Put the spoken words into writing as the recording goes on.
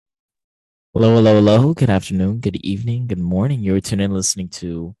Hello, hello, hello. Good afternoon, good evening, good morning. You're tuning in listening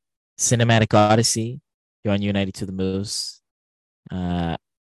to Cinematic Odyssey. You're on United to the Moose. Uh,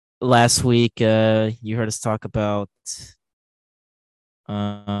 Last week, you heard us talk about,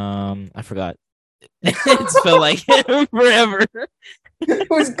 I forgot. It's felt like forever. It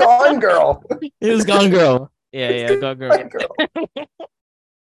was Gone Girl. It was Gone Girl. Yeah, It's yeah, Gone Girl. Gone Girl.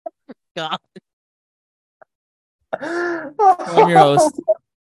 God. Well, I'm your host.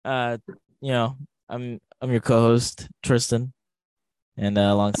 Uh, you know, I'm your co-host, Tristan, and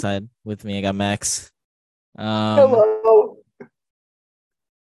alongside with me, I got Max. Um, Hello.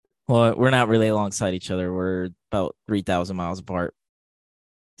 Well, we're not really alongside each other. We're about 3,000 miles apart.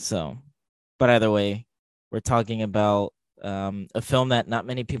 So, but either way, we're talking about a film that not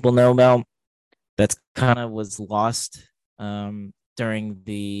many people know about. That's kind of was lost during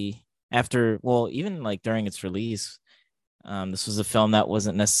the after, well, even like during its release. This was a film that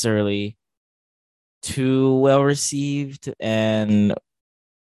wasn't necessarily too well received and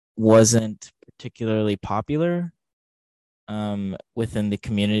wasn't particularly popular within the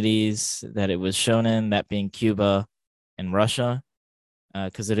communities that it was shown in, that being Cuba and Russia,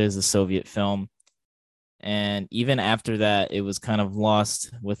 because it is a Soviet film. And even after that, it was kind of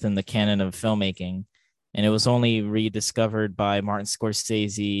lost within the canon of filmmaking. And it was only rediscovered by Martin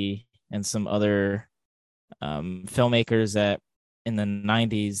Scorsese and some other filmmakers that in the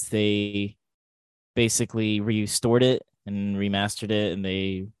 90s, they basically restored it and remastered it and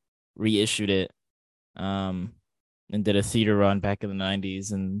they reissued it um, and did a theater run back in the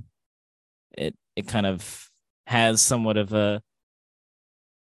 90s. And it kind of has somewhat of a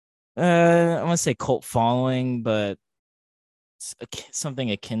I want to say cult following, but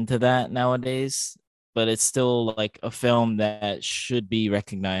something akin to that nowadays. But it's still like a film that should be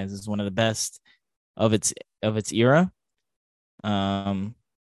recognized as one of the best of its era. Um,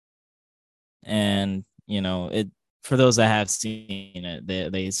 and it for those that have seen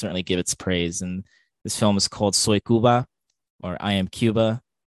it, they certainly give its praise. And this film is called Soy Cuba or I Am Cuba,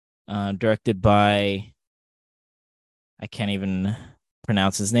 directed by I can't even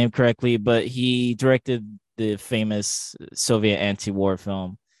pronounce his name correctly, but he directed the famous Soviet anti-war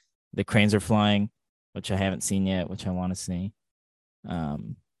film, The Cranes Are Flying, which I haven't seen yet, which I want to see.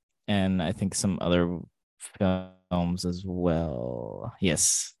 Um, and I think some other films as well.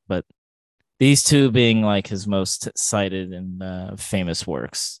 Yes, but these two being like his most cited and famous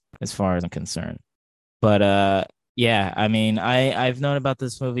works, as far as I'm concerned. But yeah, I mean, I've known about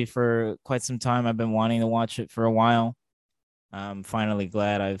this movie for quite some time. I've been wanting to watch it for a while. I'm finally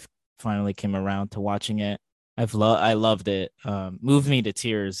glad I've finally came around to watching it. I loved it. Moved me to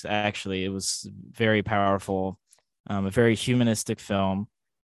tears. Actually, it was very powerful. A very humanistic film.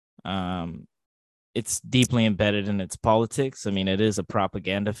 Um, it's deeply embedded in its politics. I mean, it is a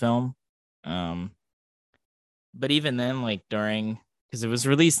propaganda film. Um, but even then, like during because it was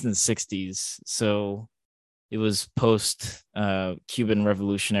released in the '60s, so it was post Cuban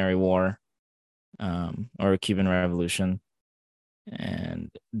Revolutionary War, or Cuban Revolution,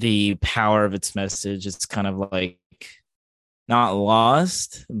 and the power of its message, it's kind of like not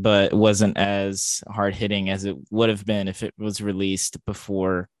lost, but wasn't as hard hitting as it would have been if it was released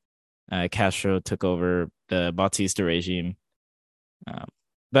before Castro took over the Batista regime. Um,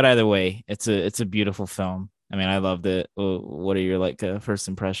 but either way, it's a beautiful film. I mean, I loved it. What are your like first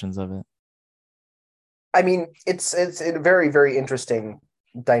impressions of it? I mean, it's a very, very interesting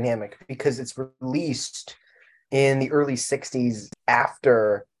dynamic because it's released in the early 60s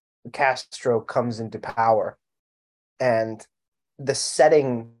after Castro comes into power. And the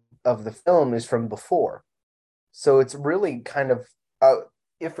setting of the film is from before. So it's really kind of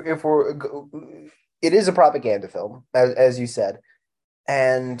if we're it is a propaganda film, as you said.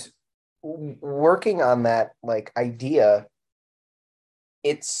 And working on that like idea,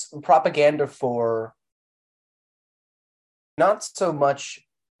 it's propaganda for not so much,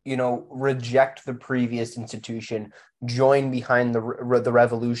 reject the previous institution, join behind the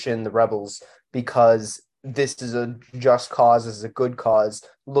revolution, the rebels, because this is a just cause, this is a good cause.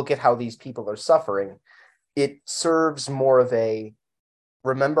 Look at how these people are suffering. It serves more of a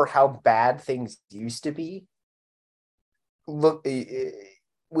remember how bad things used to be. Look,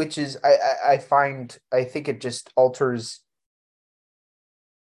 which is I find I think it just alters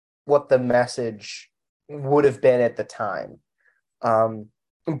what the message would have been at the time. Um,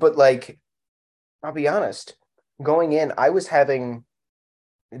 but like, I'll be honest, going in, I was having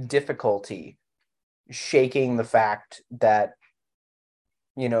difficulty shaking the fact that,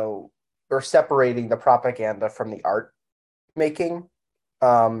 you know, or separating the propaganda from the art making.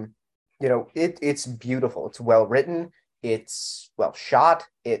 Um, it's beautiful. It's well written. It's well shot,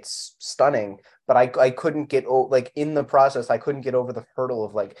 it's stunning, but I couldn't like in the process I couldn't get over the hurdle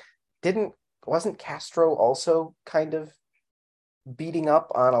of like didn't wasn't Castro also kind of beating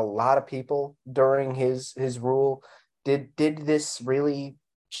up on a lot of people during his rule? Did this really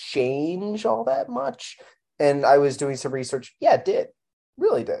change all that much? And I was doing some research. Yeah, it did.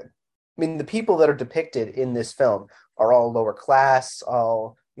 Really did. I mean, the people that are depicted in this film are all lower class,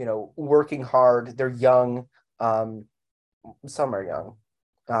 all, working hard. They're young. Um, some are young.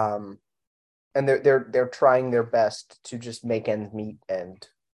 Um, and they're trying their best to just make ends meet and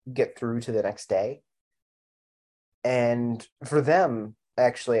get through to the next day. And for them,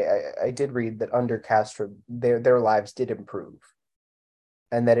 actually, I did read that under Castro, their lives did improve,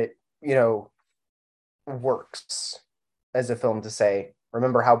 and that it works as a film to say,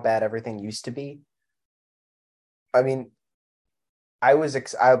 remember how bad everything used to be. I mean,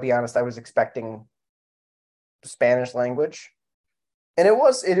 I'll be honest, I was expecting Spanish language, and it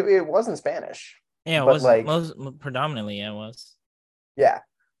wasn't Spanish, Yeah, it but was like, most predominantly. Yeah, it was. yeah.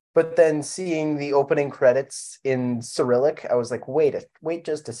 But then seeing the opening credits in Cyrillic, I was like, wait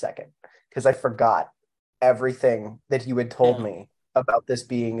just a second, because I forgot everything that you had told Yeah, me about this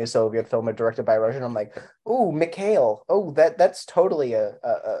being a Soviet film directed by a Russian. I'm like, oh, Mikhail. Oh, that's totally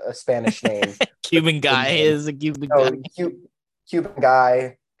a Spanish name. Cuban And guy then, is a Cuban guy. oh, Cuban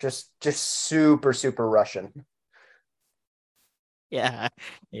guy, just super, super Russian. Yeah,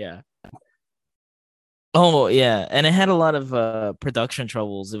 yeah. Oh yeah, and it had a lot of production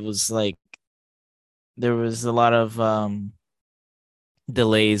troubles. It was like there was a lot of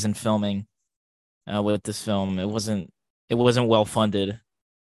delays in filming with this film. It wasn't well funded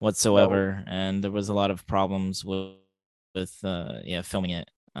No, whatsoever, and there was a lot of problems with yeah, filming it.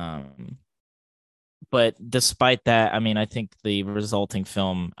 But despite that, I mean, I think the resulting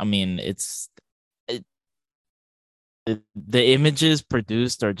film, I mean, it, the images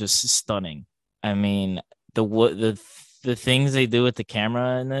produced are just stunning. I mean, the things they do with the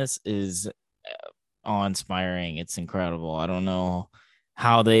camera in this is awe-inspiring. It's incredible. I don't know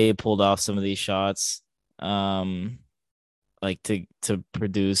how they pulled off some of these shots, um, like to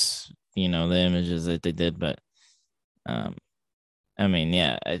produce, the images that they did. But um, I mean,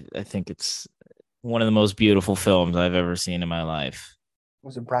 yeah, I think it's one of the most beautiful films I've ever seen in my life. it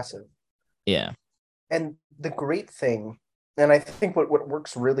was impressive. Yeah. And the great thing, and I think what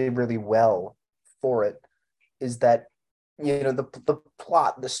works really, really well for it is that the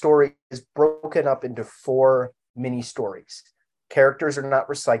plot, the story is broken up into four mini stories. Characters are not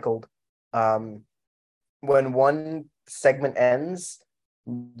recycled. Um, when one segment ends,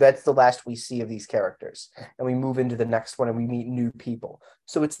 that's the last we see of these characters, and we move into the next one and we meet new people.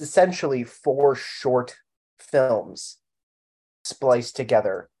 So it's essentially four short films spliced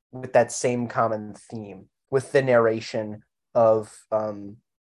together with that same common theme, with the narration of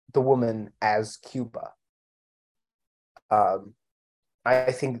the woman as Cuba. Um,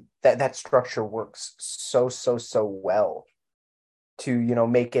 I think that structure works so well to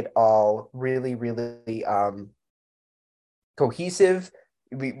make it all really really cohesive.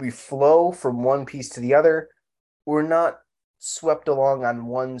 We flow from one piece to the other. We're not swept along on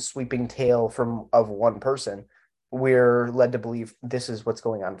one sweeping tale from of one person. We're led to believe this is what's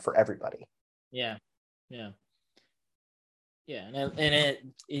going on for everybody. Yeah. Yeah. Yeah. And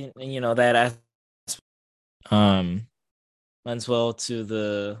that um lends well to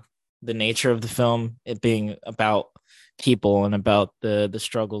the nature of the film, it being about people and about the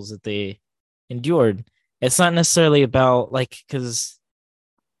struggles that they endured. It's not necessarily about like because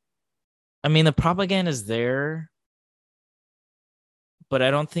I mean the propaganda is there, but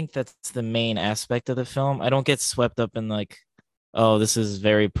I don't think that's the main aspect of the film. I don't get swept up in like, oh, this is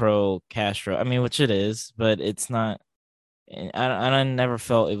very pro Castro. I mean, which it is, but it's not. I never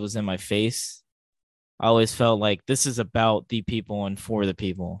felt it was in my face. I always felt like this is about the people and for the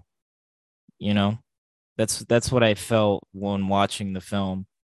people. You know, that's what I felt when watching the film.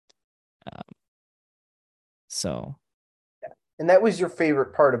 Uh, so, And that was your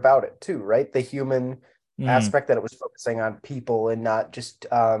favorite part about it too, right? The human mm, aspect, that it was focusing on people and not just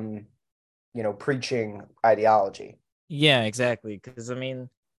preaching ideology. yeah, exactly. Because I mean,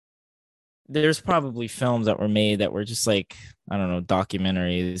 there's probably films that were made that were just like I don't know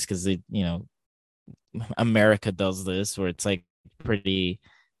documentaries because America does this where it's like pretty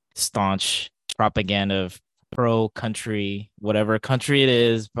staunch propaganda of pro country, whatever country it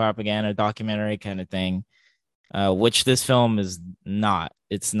is, propaganda documentary kind of thing. Which this film is not.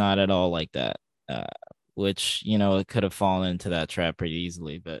 It's not at all like that. Uh, which it could have fallen into that trap pretty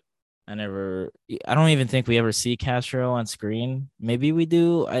easily, but I don't even think we ever see Castro on screen. Maybe we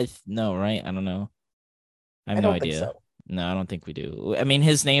do. I know, right? I don't know. I have I no don't think idea. so. No, I don't think we do. I mean,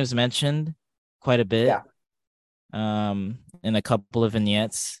 his name's mentioned quite a bit Yeah. in a couple of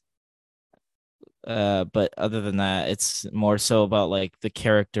vignettes. But other than that, it's more so about like the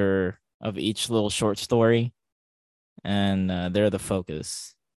character of each little short story, and they're the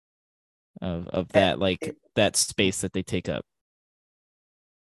focus of Eh, that like it- that space that they take up.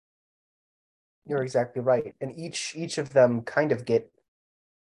 you're exactly right. And each of them kind of get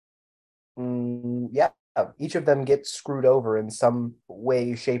yeah, each of them gets screwed over in some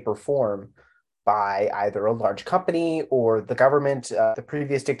way, shape, or form by either a large company or the government, the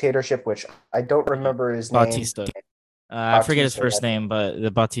previous dictatorship, which I don't Yeah. remember his name. Bautista. I forget his Bautista, first yes, name, but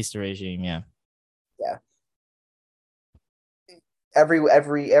the Bautista regime. Yeah. yeah.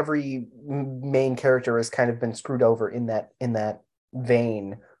 Every main character has kind of been screwed over in that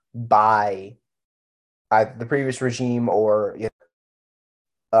vein by either the previous regime or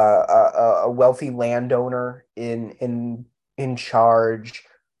a wealthy landowner in charge,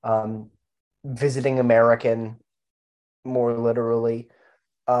 um, visiting American, more literally,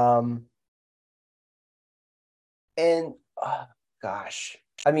 um, and gosh,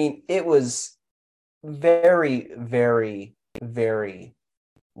 I mean, it was very, very, very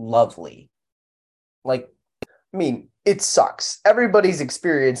lovely. Like, I mean, it sucks. Everybody's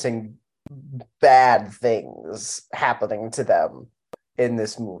experiencing bad things happening to them in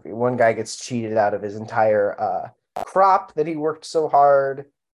this movie. One guy gets cheated out of his entire crop that he worked so hard,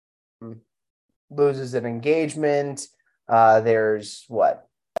 loses an engagement. There's what?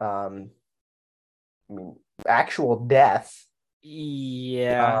 I mean, actual death.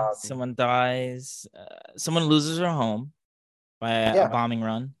 Yeah, Um, someone dies. Someone loses her home by a yeah. bombing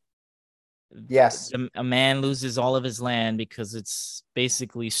run. Yes. A man loses all of his land because it's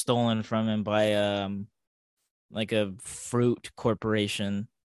basically stolen from him by like a fruit corporation.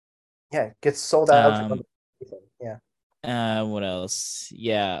 Yeah. Gets sold out to. Um, Yeah. what else?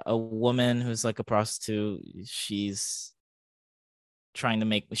 Yeah, a woman who's like a prostitute. She's trying to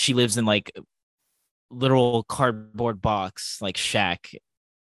make. She lives in like literal cardboard box, like shack,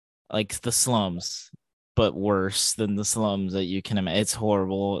 like the slums, but worse than the slums that you can imagine. It's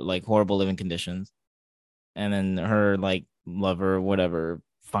horrible, like horrible living conditions. And then her like lover, whatever,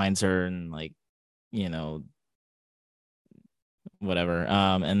 finds her and like, you know, whatever.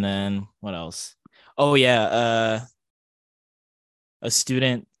 And then what else? Oh yeah, a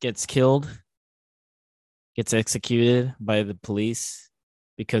student gets killed, gets executed by the police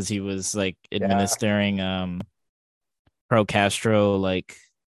because he was like Yeah. administering pro Castro like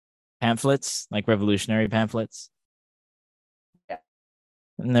pamphlets, like revolutionary pamphlets. Yeah.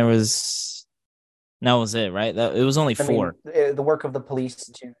 And that was it, right? That it was only I mean, four. the work of the police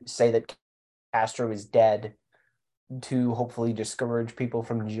to say that Castro is dead to hopefully discourage people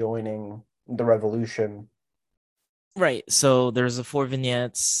from joining the revolution. Right. So there's the four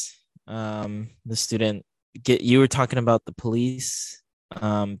vignettes. The student get you were talking about the police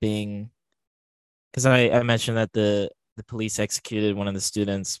being because I mentioned that the police executed one of the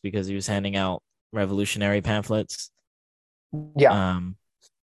students because he was handing out revolutionary pamphlets. Yeah. Um,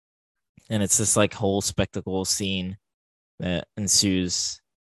 and it's this like whole spectacle scene that ensues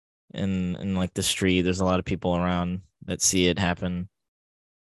in like the street. There's a lot of people around that see it happen.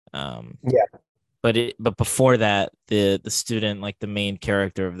 Um, Yeah. but before that, the student, like the main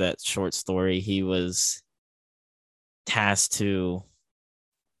character of that short story, he was tasked to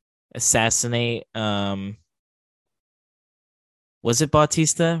assassinate. Was it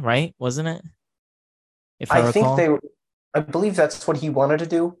Bautista? Right? Wasn't it? If I I think recall. they, I believe that's what he wanted to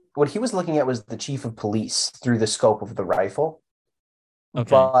do. What he was looking at was the chief of police through the scope of the rifle. Okay.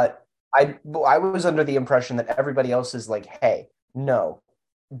 But I was under the impression that everybody else is like, hey, no,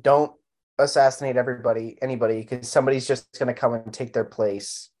 don't assassinate anybody, because somebody's just going to come and take their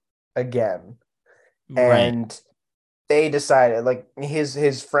place again. Right. And they decided, like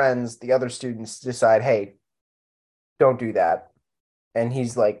his friends, the other students decide, hey, don't do that. And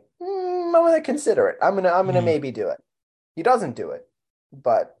he's like, I'm gonna consider it. I'm gonna Mhm. maybe do it. He doesn't do it,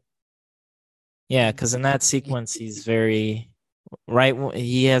 but Yeah, because in that sequence, he's very right.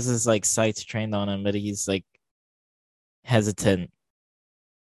 He has his like sights trained on him, but he's like hesitant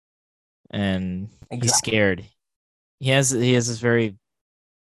and he's exactly. scared. He has this very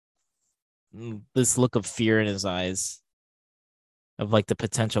this look of fear in his eyes of like the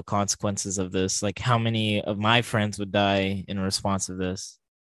potential consequences of this. Like how many of my friends would die in response to this,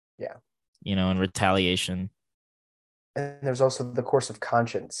 Yeah. in retaliation. And there's also the course of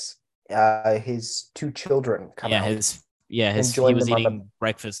conscience. His two children come Yeah, out and he join was them on the eating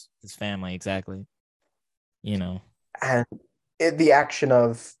breakfast with his family, exactly. You know. and the action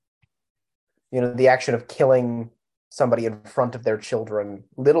of the action of killing. somebody in front of their children,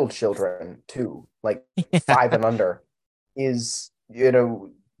 little children too, like five and under, is,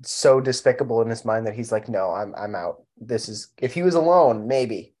 so despicable in his mind that he's like, no, I'm out. This is, if he was alone,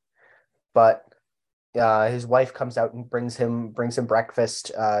 maybe, but his wife comes out and brings him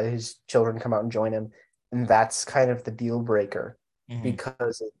breakfast. His children come out and join him, and that's kind of the deal breaker Mhm.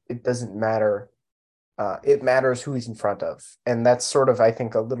 because it doesn't matter. It matters who he's in front of, and that's sort of, I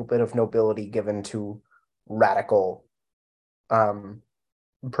think, a little bit of nobility given to radical, um,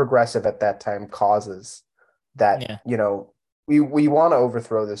 progressive at that time causes that, Yeah. we want to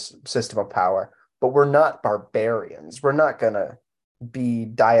overthrow this system of power, but we're not barbarians. We're not gonna be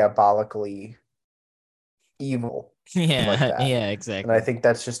diabolically evil like Yeah. that. Yeah. And I Exactly. think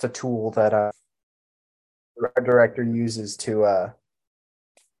that's just a tool that a director uses to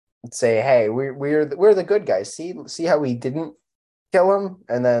say, "Hey, we're the good guys. See how we didn't kill him."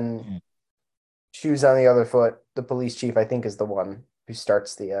 And then Mhm. shoes on the other foot. The police chief, I think, is the one who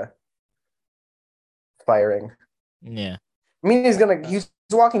starts the firing. Yeah. I mean, he's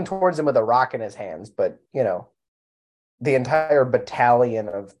walking towards him with a rock in his hands, but the entire battalion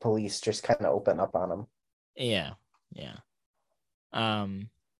of police just kind of open up on him. Yeah. Yeah. Um,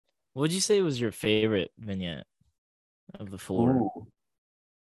 what would you say was your favorite vignette of the four? Ooh,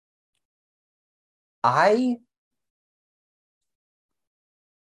 I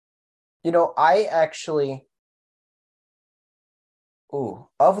I actually,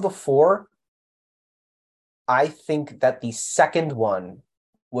 of the four, I think that the second one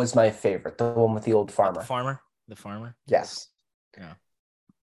was my favorite, the one with the old With the farmer. farmer? The farmer? Yes, Yeah.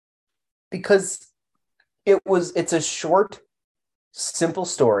 because it's a short, simple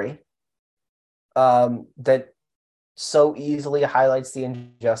story, that so easily highlights the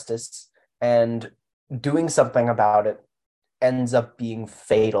injustice, and doing something about it ends up being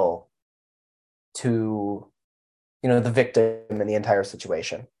fatal to, the victim in the entire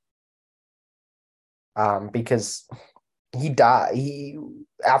situation. Because he died. He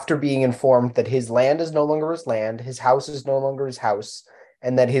After being informed that his land is no longer his land, his house is no longer his house,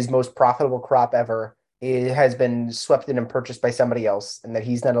 and that his most profitable crop ever, it has been swept in and purchased by somebody else, and that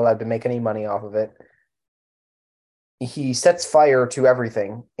he's not allowed to make any money off of it. He sets fire to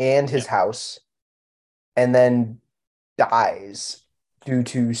everything and Yeah. his house, and then dies due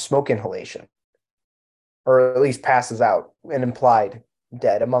to smoke inhalation, or at least passes out and implied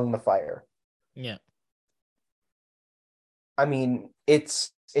dead among the fire. Yeah. I mean,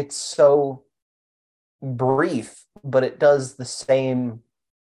 it's so brief, but it does the same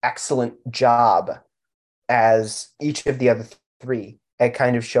excellent job as each of the other three at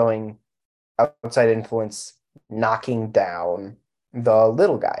kind of showing outside influence knocking down the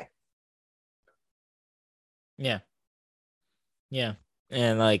little guy. Yeah. Yeah.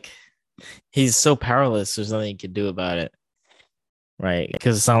 And like he's so powerless, there's nothing he could do about it. Right.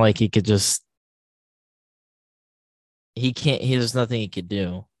 Because it's not like he could just he can't there's nothing he could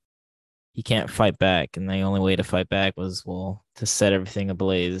do. He can't fight back. And the only way to fight back was well to set everything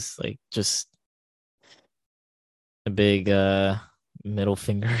ablaze. Like just a big middle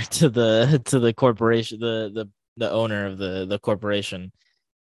finger to the corporation, the owner of the corporation,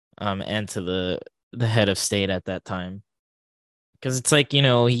 and to the head of state at that time. Because it's like,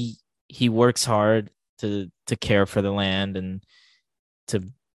 he works hard to care for the land and to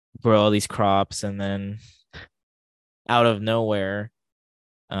grow all these crops, and then out of nowhere,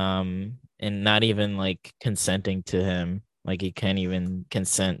 and not even like consenting to him, like he can't even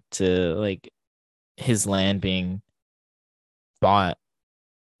consent to like his land being bought.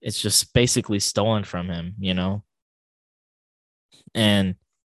 It's just basically stolen from him. And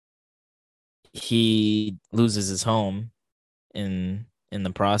he loses his home in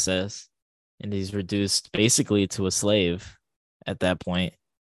the process, and he's reduced basically to a slave at that point,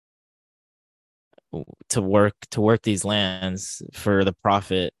 to work these lands for the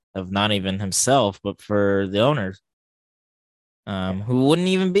profit of not even himself but for the owners, who wouldn't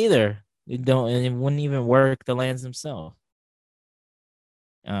even be there. They don't and wouldn't even work the lands themselves.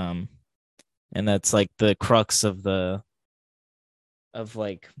 um and that's like the crux of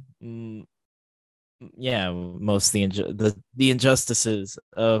like, mm, yeah, most of the injustices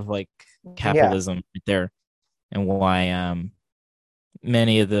of like Yeah, capitalism right there, and why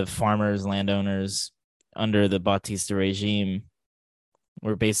many of the farmers, landowners under the Batista regime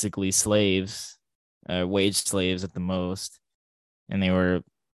were basically slaves, wage slaves at the most, and they were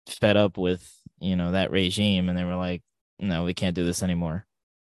fed up with that regime, and they were like, no, we can't do this anymore.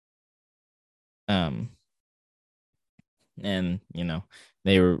 Um, and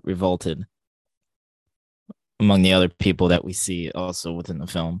they were revolted among the other people that we see also within the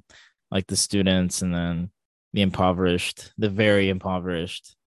film, like the students, and then the impoverished, the very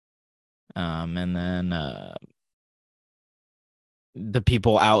impoverished, and then the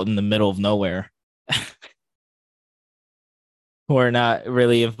people out in the middle of nowhere who are not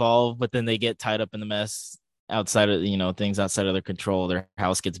really involved, but then they get tied up in the mess outside of things outside of their control. Their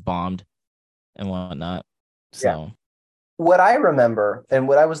house gets bombed and whatnot. Yeah. So What I remember and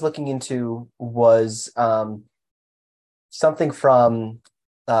what I was looking into was something from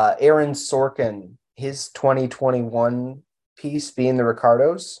Aaron Sorkin, his 2021 piece being the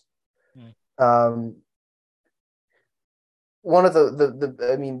Ricardos. mm. Um, one of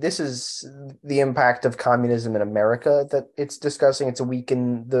I mean, this is the impact of communism in America that it's discussing. It's a week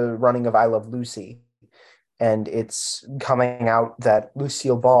in the running of I Love Lucy. And it's coming out that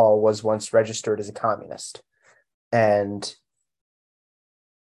Lucille Ball was once registered as a communist. And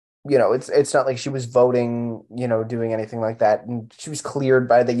it's not like she was voting, doing anything like that. And she was cleared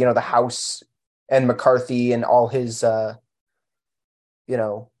by the House and McCarthy and all his you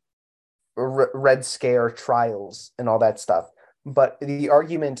know, Red Scare trials and all that stuff. But the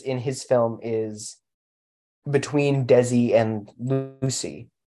argument in his film is between Desi and Lucy,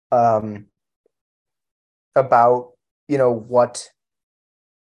 um, about what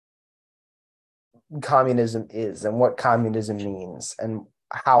communism is and what communism means and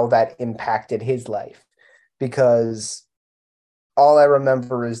how that impacted his life. Because all I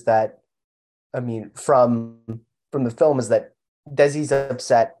remember is that, I mean, from the film is that Desi's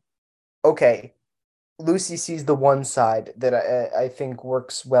upset. Okay, Lucy sees the one side that I think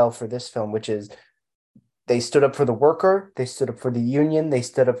works well for this film, which is they stood up for the worker, they stood up for the union, they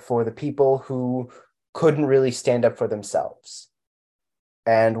stood up for the people who couldn't really stand up for themselves,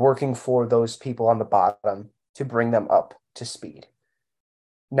 and working for those people on the bottom to bring them up to speed.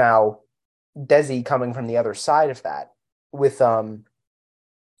 Now, Desi coming from the other side of that with I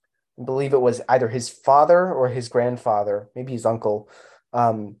believe it was either his father or his grandfather, maybe his uncle,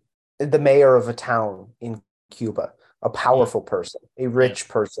 the mayor of a town in Cuba, a Mm. powerful person, a Yeah, rich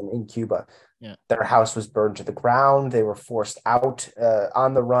person in Cuba. yeah. Their house was burned to the ground. They were forced out,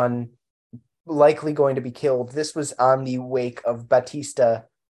 on the run, likely going to be killed. This was on the wake of Batista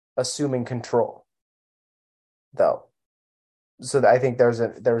assuming control, though. So I think there's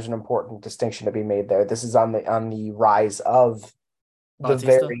an important distinction to be made there. This is on the rise of the Bautista.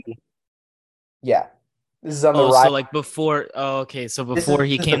 very yeah. This is on the Oh, rise. so like before. Oh, okay. So This before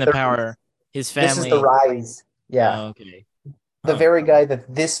is he the came to 30s. power, his This is the family. rise. Yeah. Oh, okay. The Huh. very guy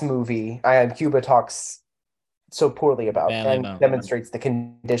that this movie, I Am Cuba, talks so poorly about Badly and about. demonstrates the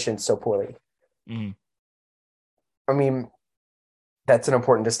conditions so poorly. Mm. I mean, that's an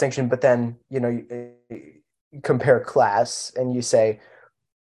important distinction. But then, you compare class and you say,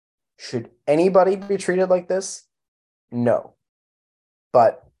 should anybody be treated like this? No.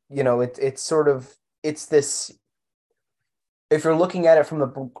 But, it's sort of, it's this, if you're looking at it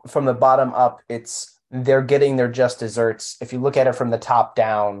from the bottom up, it's they're getting their just desserts. If you look at it from the top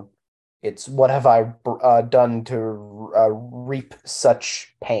down, it's what have I done to reap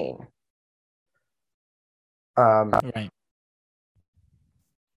such pain? Right.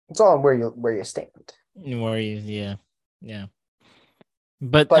 It's all on where you stand. Where you? Yeah. Yeah.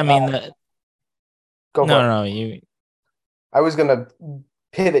 But I But mean, go no, for it. no, you. I was gonna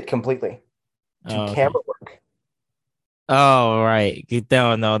pivot completely to Oh, okay. camera work. Oh, right.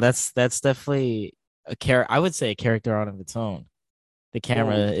 No, no, that's definitely a character. I would say a character on of its own. The Ooh,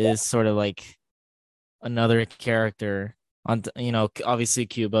 camera is sort of like another character on, obviously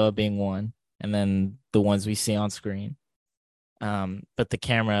Cuba being one, and then the ones we see on screen. But the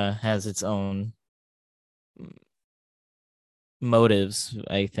camera has its own motives,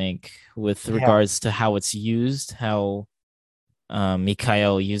 I think, with yeah. regards to how it's used, how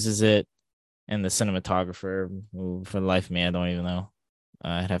Mikhail uses it, and the cinematographer, who, for the life of me, I don't even know.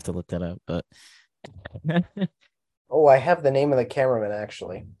 I'd have to look that up, but Oh, I have the name of the cameraman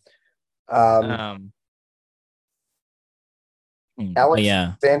actually. Um, um, but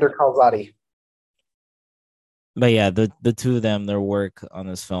yeah, Alexander Calzati. the two of them, their work on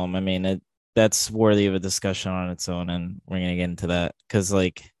this film, I mean, that's worthy of a discussion on its own, and we're gonna get into that because,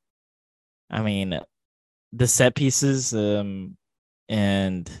 like, I mean, the set pieces, and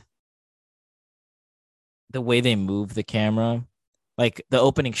the way they move the camera, like the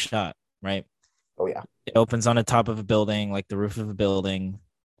opening shot, right? Oh yeah. It opens on the top of a building, like the roof of a building,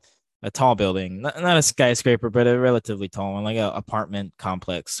 a tall building, not a skyscraper, but a relatively tall one, like a apartment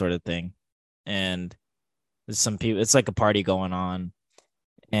complex sort of thing. And there's some people, it's like a party going on.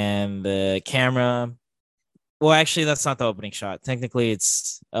 And the camera, well, actually, that's not the opening shot. Technically,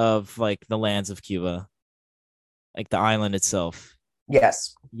 it's of like the lands of Cuba, like the island itself.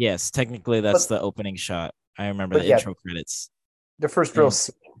 Yes. Yes, technically, that's But the opening shot. I remember But the yeah, intro credits. the first real And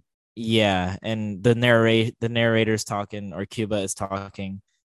scene. yeah, and the narrator's talking, or Cuba is talking.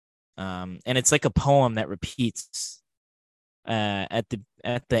 And it's like a poem that repeats at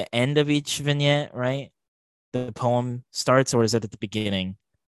the end of each vignette, right? The poem starts, or is it at the beginning?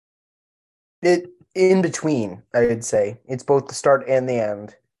 It in between, I would say. It's both the start and the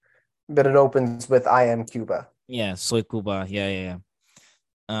end, but it opens with I Am Cuba. Yeah, Soy Cuba. Yeah, yeah,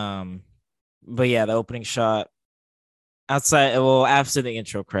 yeah. But yeah, the opening shot outside, well, after the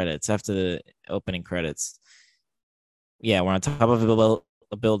intro credits, after the opening credits, yeah, we're on top of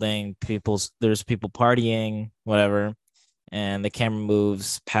a building. There's people partying, whatever, and the camera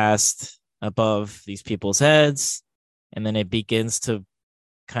moves past above these people's heads, and then it begins to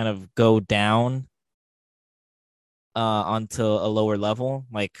kind of go down onto a lower level,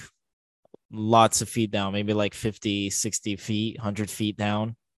 like lots of feet down, maybe like 50, 60 feet, 100 feet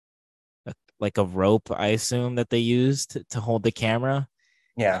down, like a rope, I assume, that they used to hold the camera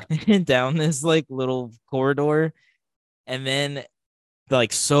Yeah. down this like little corridor. And then,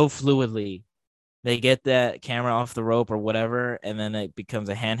 like, so fluidly, they get that camera off the rope or whatever, and then it becomes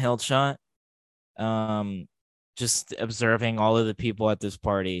a handheld shot. Um, just observing all of the people at this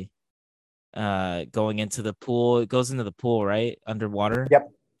party going into the pool. It goes into the pool, right? Underwater.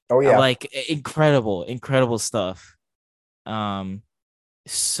 Yep. Oh I yeah. like incredible stuff. Um,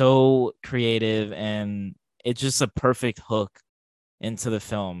 so creative, and it's just a perfect hook into the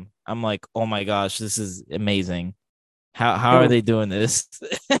film. I'm like, oh my gosh, this is amazing. How I are mean, they doing this?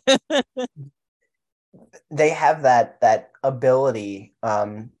 they have that ability.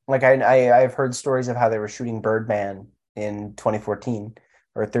 Like I've heard stories of how they were shooting Birdman in 2014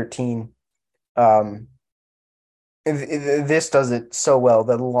 or 13. Um, this does it so well.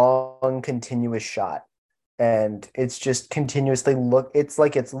 The long continuous shot, and it's just continuously look. It's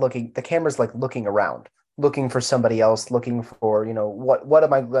like it's looking. The camera's like looking around, looking for somebody else, looking for what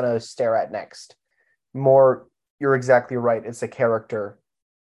am I gonna stare at next? More, you're exactly right. It's a character,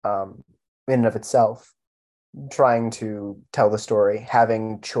 um, in and of itself, trying to tell the story,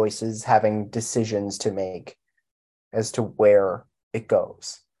 having choices, having decisions to make as to where it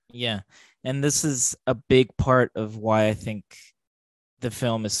goes. Yeah. And this is a big part of why I think the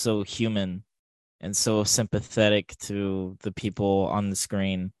film is so human and so sympathetic to the people on the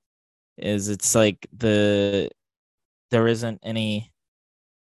screen. Is it's like there isn't any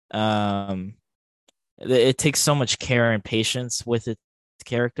um it takes so much care and patience with its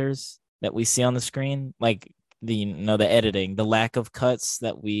characters that we see on the screen, like the editing, the lack of cuts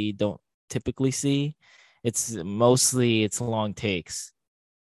that we don't typically see. It's long takes.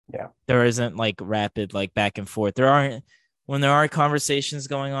 Yeah. There isn't like rapid like back and forth. There aren't When there are conversations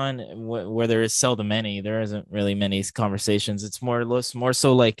going on, where there is seldom any. There isn't really many conversations. It's more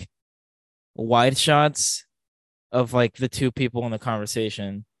so like wide shots of like the two people in the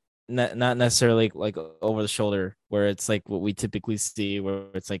conversation, not necessarily like over the shoulder, where it's like what we typically see, where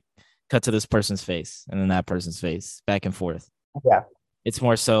it's like cut to this person's face and then that person's face, back and forth. Yeah. It's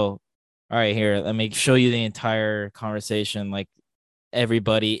more so, all right, here, let me show you the entire conversation, like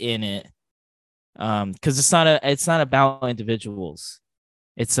everybody in it. Because it's not about individuals,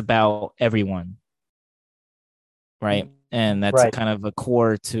 it's about everyone, right? And that's a Right. kind of a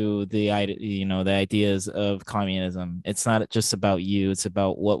core to the the ideas of communism. It's not just about you, it's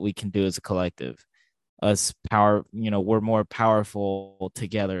about what we can do as a collective. Us power, we're more powerful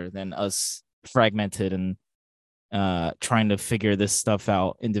together than us fragmented and trying to figure this stuff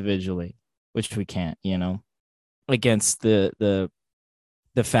out individually, which we can't, against the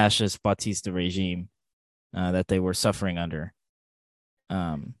fascist Batista regime that they were suffering under.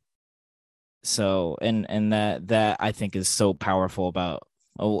 Um, so and that I think is so powerful about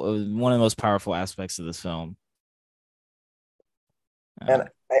one of the most powerful aspects of this film. And Um,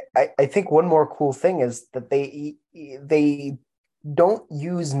 I think one more cool thing is that they don't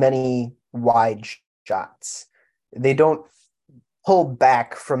use many wide shots. They don't pull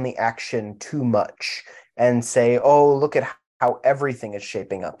back from the action too much and say, "Oh, look at how everything is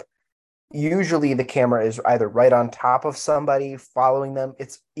shaping up." Usually the camera is either right on top of somebody following them,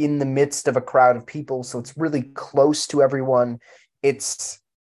 it's in the midst of a crowd of people, so it's really close to everyone. It's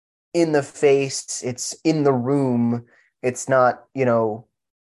in the face, it's in the room. It's not,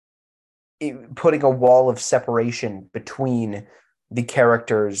 putting a wall of separation between the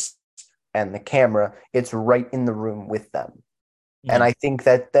characters and the camera. It's right in the room with them. And yeah. I think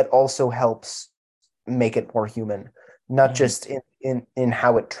that also helps make it more human, not Mhm. just in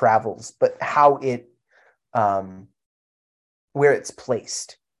how it travels, but how it um where it's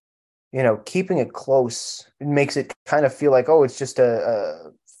placed. Keeping it close, it makes it kind of feel like, oh, it's just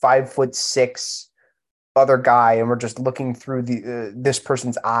a 5'6" other guy and we're just looking through the this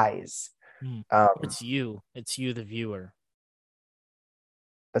person's eyes. Hmm. Um, It's you. It's you, the viewer.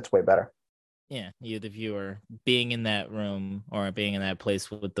 that's way better. Yeah, you, the viewer, being in that room or being in that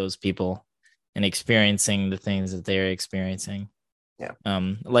place with those people and experiencing the things that they're experiencing. Yeah.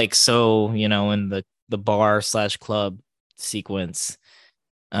 Like so, in the bar slash club sequence,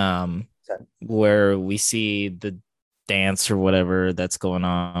 So, where we see the dance or whatever that's going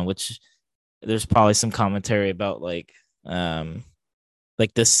on, which there's probably some commentary about um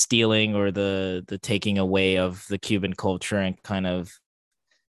like the stealing or the taking away of the Cuban culture and kind of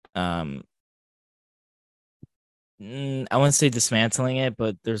um I wouldn't say dismantling it,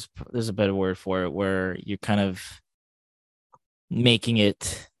 but there's a better word for it where you're kind of making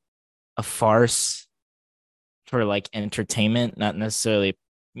it a farce for like entertainment, not necessarily,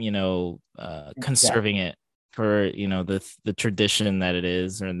 yeah. conserving it for, the tradition that it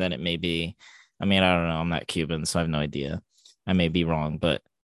is or that it may be. I mean, I don't know. I'm not Cuban, so I have no idea. I may be wrong, but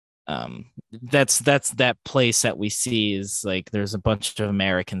that's that place that we see is like there's a bunch of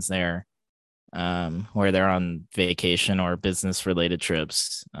Americans there, where they're on vacation or business related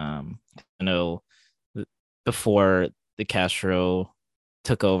trips. I know before the Castro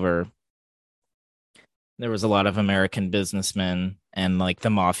took over, there was a lot of American businessmen and like the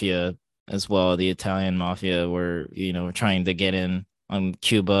mafia as well. The Italian mafia were, trying to get in on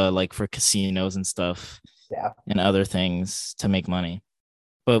Cuba, like for casinos and stuff Yeah. and other things to make money.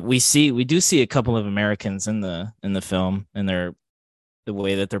 But we do see a couple of Americans in the film and the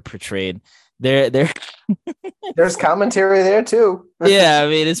way that they're portrayed. They're There's commentary there too. yeah, I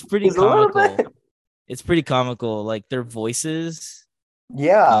mean it's pretty There's a little comical. bit. It's pretty comical. Like their voices,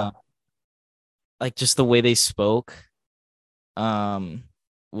 Yeah. like just the way they spoke, um,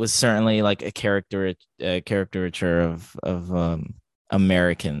 was certainly like a caricature of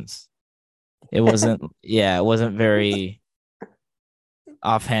Americans. It wasn't very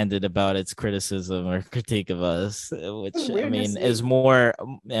offhanded about its criticism or critique of us, It's which I weird to mean is see. more,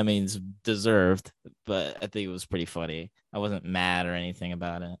 I mean, it's deserved, but I think it was pretty funny. I wasn't mad or anything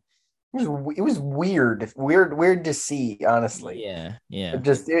about it. It was weird to see, honestly. Yeah, yeah,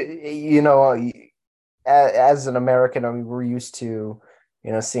 Just you know, as an American, I mean, we're used to,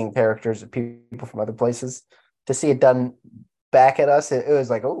 seeing characters of people from other places. To see it done back at us, it was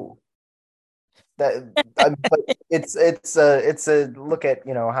like, oh, that. But it's a look at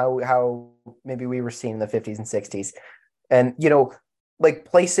how maybe we were seen in the 50s and 60s, and like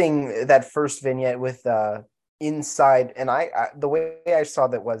placing that first vignette with inside, and the way I saw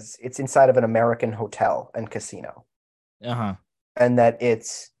that was it's inside of an American hotel and casino, uh-huh, and that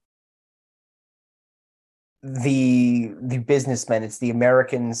it's the businessmen, it's the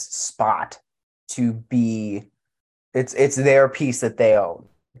Americans' spot to be. It's their piece that they own.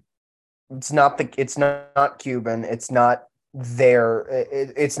 It's not Cuban. It's not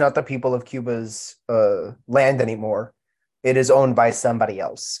the people of Cuba's land anymore. It is owned by somebody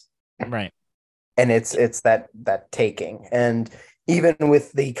else, right, and it's that taking. And even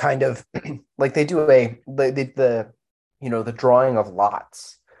with the kind of like they do the drawing of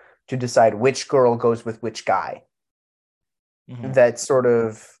lots to decide which girl goes with which guy. hmm, That sort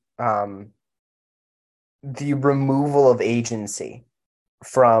of the removal of agency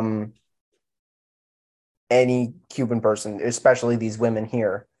from any Cuban person, especially these women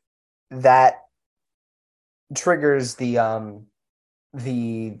here, that triggers the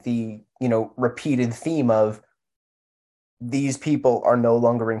repeated theme of these people are no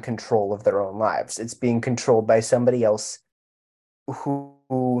longer in control of their own lives. It's being controlled by somebody else who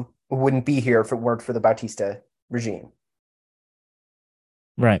wouldn't be here if it weren't for the Bautista regime.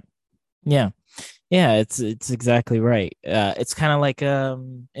 right, yeah. Yeah, it's exactly right. It's kind of like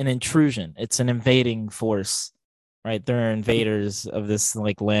an intrusion. It's an invading force, right? They're invaders of this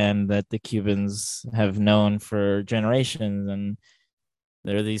like land that the Cubans have known for generations, and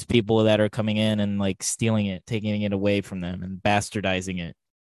there are these people that are coming in and like stealing it, taking it away from them, and bastardizing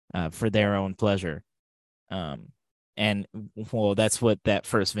it for their own pleasure. Um, and well, that's what that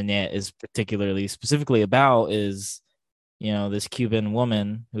first vignette is particularly specifically about. Is this Cuban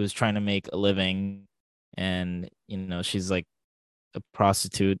woman who's trying to make a living, and she's like a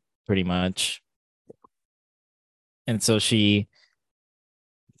prostitute pretty much, and so she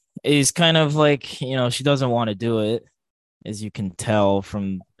is kind of like she doesn't want to do it, as you can tell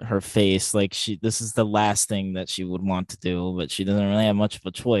from her face. Like this is the last thing that she would want to do, but she doesn't really have much of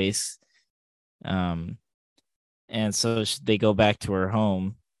a choice. Um, and so they go back to her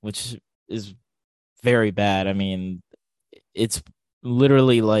home, which is very bad. I mean, it's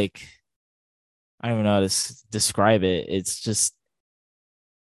literally like I don't know how to describe it. It's just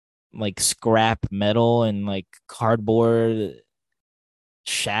like scrap metal and like cardboard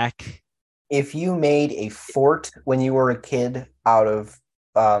shack. If you made a fort when you were a kid out of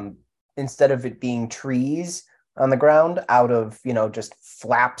um instead of it being trees on the ground, out of, just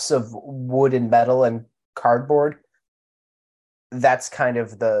flaps of wood and metal and cardboard, that's kind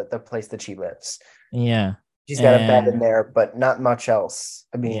of the place that she lives. Yeah. She's got a bed in And there, but not much else.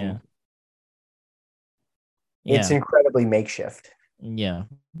 I yeah. mean, it's Yeah. incredibly makeshift. Yeah.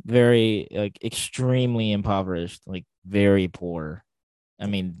 Very like extremely impoverished, like very poor. I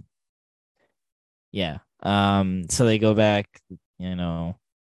mean, yeah. So they go back, you know,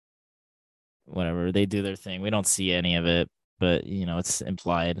 whatever. They do their thing. We don't see any of it, but it's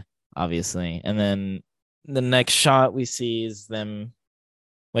implied, obviously. And then the next shot we see is them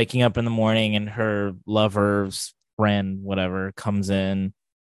waking up in the morning and her lover's friend, whatever, comes in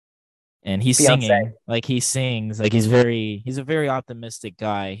and he's Fiance. singing. Like he sings, like he's a very optimistic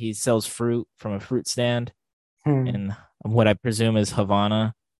guy. He sells fruit from a fruit stand Hmm. in what I presume is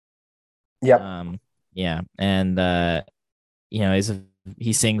Havana. Yep. Um, yeah. And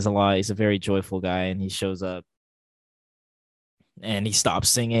he sings a lot. He's a very joyful guy, and he shows up and he stops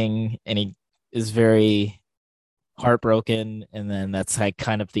singing and he is very heartbroken, and then that's like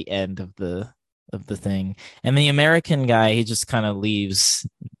kind of the end of the thing. And the American guy, he just kind of leaves,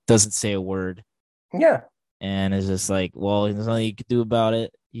 doesn't say a word, Yeah. and is just like, well, there's nothing you could do about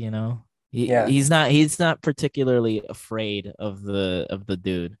it, Yeah. he's not particularly afraid of the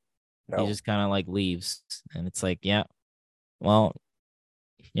dude. He No. just kind of like leaves, and it's like, yeah, well,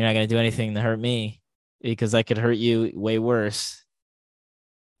 you're not gonna do anything to hurt me because I could hurt you way worse.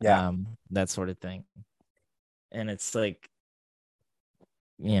 Yeah. That sort of thing. And it's like,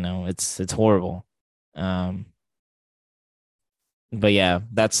 it's horrible. Um, but yeah,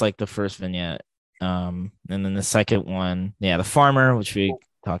 that's like the first vignette. And then the second one, yeah, the farmer, which we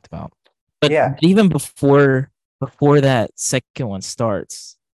talked about. But Yeah. even before that second one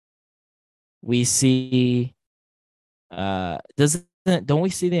starts, we see doesn't don't we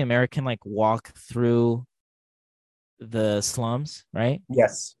see the American like walk through the slums, right?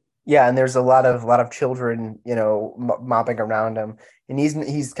 Yes. Yeah, and there's a lot of children, mopping around him, and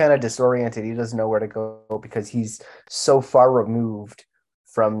he's kind of disoriented. He doesn't know where to go because he's so far removed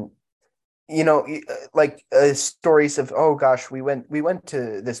from, like stories of, oh gosh, we went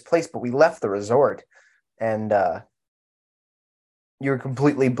to this place, but we left the resort, and you're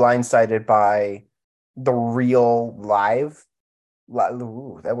completely blindsided by the real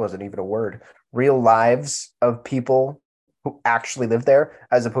ooh, that wasn't even a word, real lives of people who actually live there,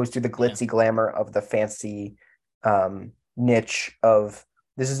 as opposed to the Yeah. glitzy glamour of the fancy niche of,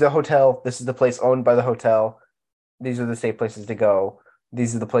 this is the hotel, this is the place owned by the hotel, these are the safe places to go,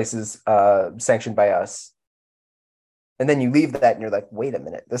 these are the places sanctioned by us. And then you leave that and you're like, wait a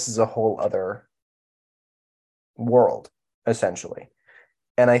minute, this is a whole other world, essentially.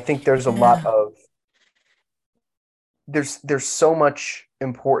 And I think there's a lot Yeah. of there's so much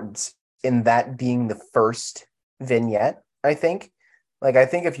importance in that being the first vignette, I think. Like, I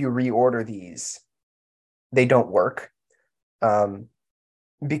think if you reorder these, they don't work. Um,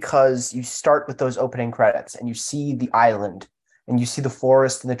 because you start with those opening credits and you see the island and you see the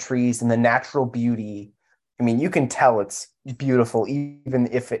forest and the trees and the natural beauty. I mean, you can tell it's beautiful even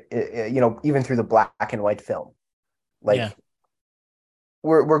if even through the black and white film. Yeah. Like,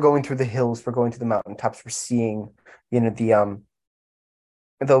 we're going through the hills, we're going to the mountaintops, we're seeing, the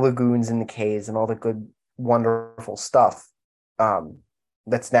lagoons and the caves and all the good, wonderful stuff um,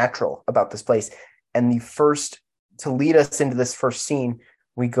 that's natural about this place. And the first, to lead us into this first scene,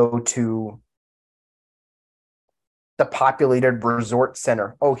 we go to the populated resort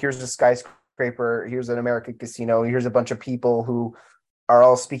center. Oh, here's a skyscraper. Here's an American casino. Here's a bunch of people who are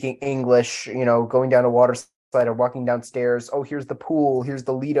all speaking English, going down a water slide or walking downstairs. Oh, here's the pool. Here's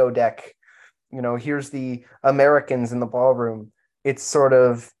the Lido deck. Here's the Americans in the ballroom. It's sort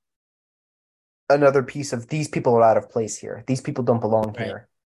of another piece of, these people are out of place here. These people don't belong Right. here.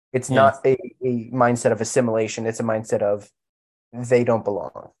 It's Yeah. not a mindset of assimilation. It's a mindset of, they don't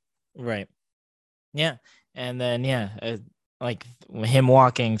belong. Right. Yeah. And then like him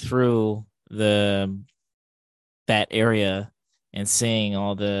walking through the that area and seeing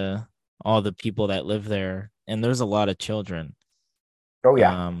all the people that live there, and there's a lot of children, Oh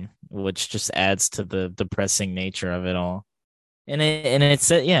yeah, which just adds to the depressing nature of it all. And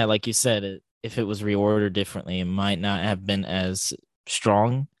it's yeah, like you said, if it was reordered differently, it might not have been as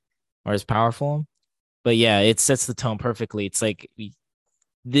strong or as powerful. But yeah, it sets the tone perfectly. It's like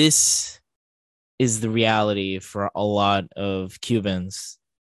this is the reality for a lot of Cubans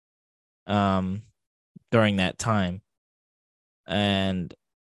um during that time. And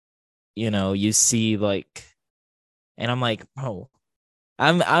you see like, and I'm like, bro,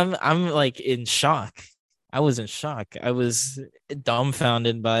 I'm like in shock. I was in shock. I was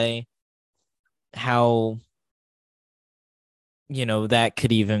dumbfounded by how, that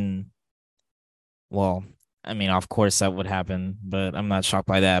could even, well, I mean, of course that would happen, but I'm not shocked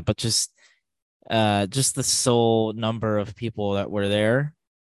by that. But just the sole number of people that were there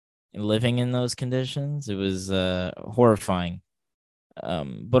and living in those conditions, it was horrifying.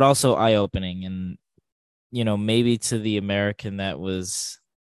 But also eye-opening, and maybe to the American that was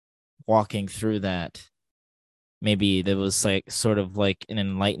walking through that, maybe there was like sort of like an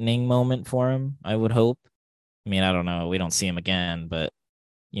enlightening moment for him, I would hope. I mean, I don't know, we don't see him again, but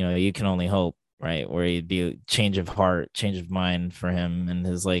you can only hope, right? Where he'd be a change of heart, change of mind for him and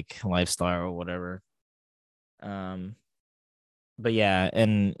his like lifestyle or whatever. um but yeah,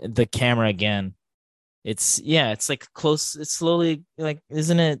 and the camera again, it's like close, it's slowly, like,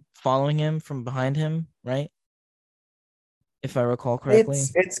 isn't it following him from behind him, right? If I recall correctly.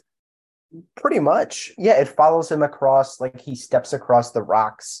 It's pretty much, yeah, it follows him across, like he steps across the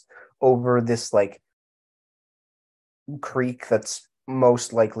rocks over this like creek that's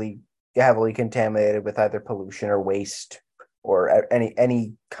most likely heavily contaminated with either pollution or waste or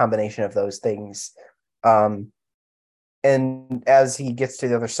any combination of those things. Um, and as he gets to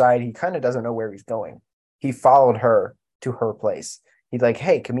the other side, he kind of doesn't know where he's going. He followed her to her place. He's like,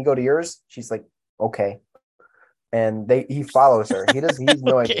 "Hey, can we go to yours?" She's like, "Okay." And he follows her. He's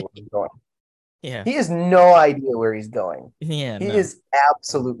no idea Okay. where he's going. Yeah. He has no idea where he's going. Yeah, He no. is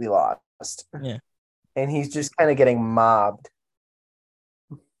absolutely lost. Yeah. And he's just kind of getting mobbed.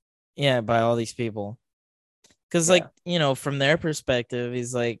 Yeah, by all these people. Because, like, Yeah. from their perspective,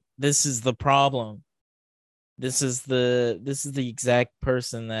 he's like, this is the problem. This is the exact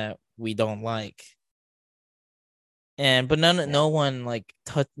person that we don't like. And but Yeah. no one like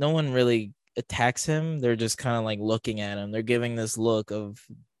no one really attacks him. They're just kind of like looking at him. They're giving this look of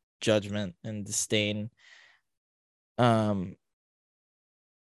judgment and disdain. Um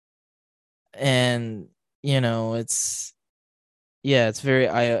and it's, yeah, it's very,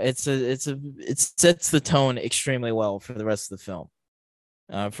 it sets the tone extremely well for the rest of the film,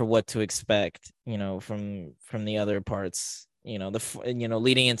 for what to expect, from the other parts.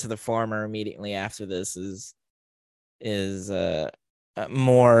 Leading into the farmer immediately after this is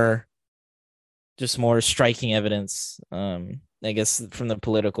more, just more striking evidence. I guess from the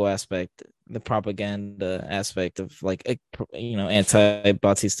political aspect, the propaganda aspect of like, anti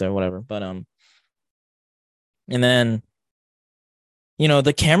Bautista or whatever. But and then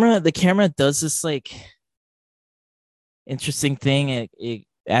the camera does this like interesting thing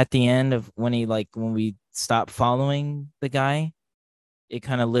at the end of when we stop following the guy, it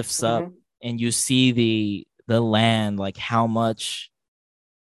kind of lifts up Mm-hmm. and you see the land, like how much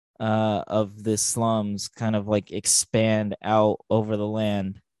of the slums kind of like expand out over the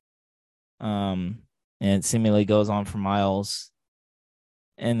land. um and it seemingly goes on for miles.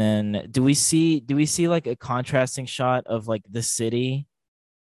 And then do we see like a contrasting shot of like the city,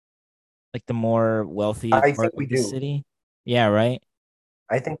 like the more wealthy I part think we of the do. city? Yeah, right.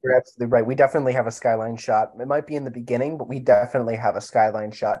 I think you're absolutely right. We definitely have a skyline shot. It might be in the beginning, but we definitely have a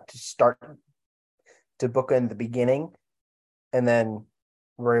skyline shot to start to bookend the beginning, and then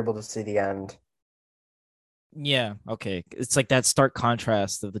we're able to see the end. Yeah, okay. It's like that stark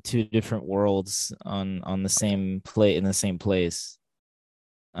contrast of the two different worlds on the same plate in the same place.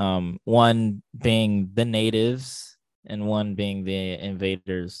 One being the natives and one being the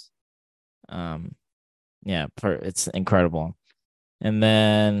invaders. Um, yeah, it's incredible. And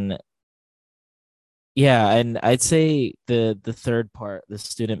then, yeah, and I'd say the third part, the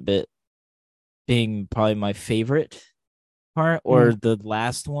student bit, being probably my favorite part, Mm. or the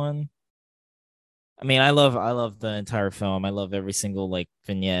last one. I mean, I love the entire film. I love every single like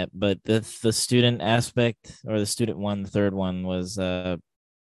vignette, but the student aspect, or the student one, the third one, was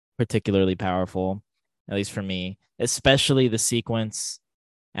particularly powerful, at least for me, especially the sequence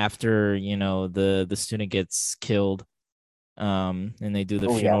after the student gets killed, and they do the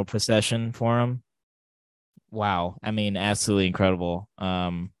Oh yeah. funeral procession for him. Wow, I mean, absolutely incredible.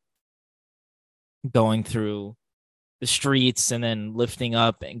 Going through the streets and then lifting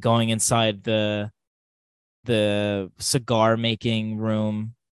up and going inside the cigar making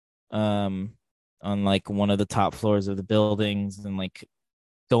room, um on like one of the top floors of the buildings, and like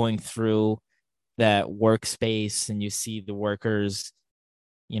going through that workspace, and you see the workers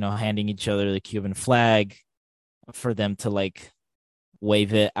handing each other the Cuban flag for them to like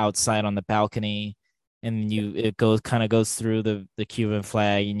wave it outside on the balcony. And it goes through the Cuban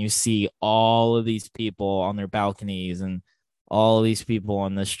flag, and you see all of these people on their balconies and all these people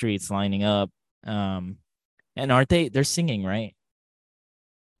on the streets lining up. And aren't they're singing, right?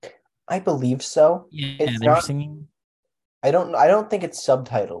 I believe so. Yeah, It's they're not. singing. I don't think it's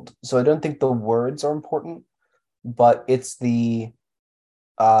subtitled, so I don't think the words are important, but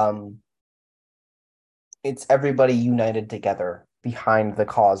um it's everybody united together behind the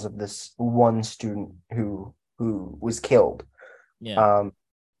cause of this one student who was killed. Yeah. Um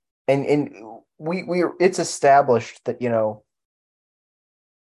and we it's established that,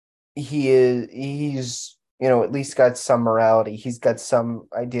 he's, at least got some morality. He's got some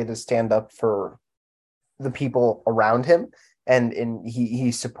idea to stand up for the people around him, and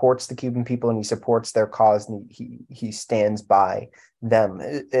he supports the Cuban people, and he supports their cause, and he stands by them,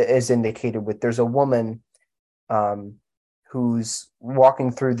 as indicated with, there's a woman um who's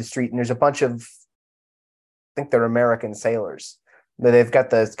walking through the street, and there's a bunch of, I think they're American sailors, but they've got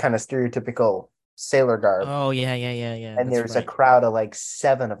the kind of stereotypical sailor garb, Oh yeah, yeah, yeah, yeah. and That's there's a right. crowd of like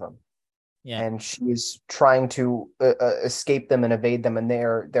seven of them, Yeah. and she's trying to escape them and evade them, and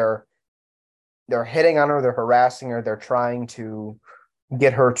they're hitting on her, they're harassing her, they're trying to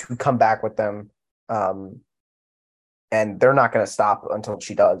get her to come back with them, um, and they're not going to stop until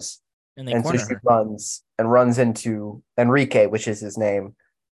she does. And they And so corner she her. runs into Enrique, which is his name,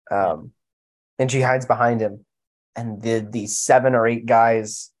 Yeah. um, and she hides behind him. And these 7 or 8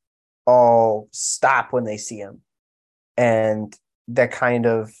 guys all stop when they see him, and they're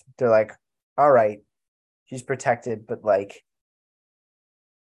like, "All right, she's protected," but like,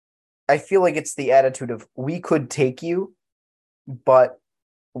 I feel like it's the attitude of, we could take you, but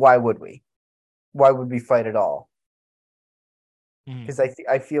why would we? Why would we fight at all? Mhm. Because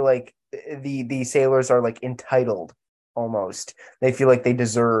I feel like the sailors are like entitled almost. They feel like they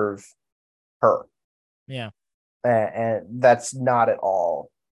deserve her, Yeah. and that's not at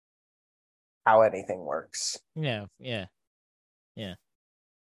all how anything works. Yeah. Yeah. Yeah.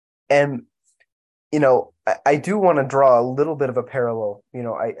 And I do want to draw a little bit of a parallel.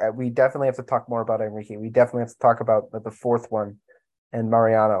 We definitely have to talk more about Enrique. We definitely have to talk about the fourth one and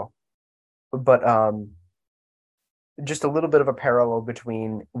Mariano. But just a little bit of a parallel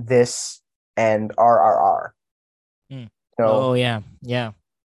between this and RRR. Mm. You know, Oh yeah. Yeah.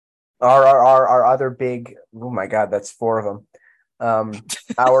 RRR, our other big. Oh my God, that's 4 of them.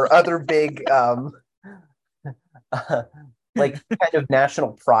 Our other big, like, kind of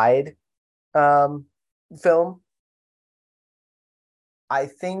national pride um, film. I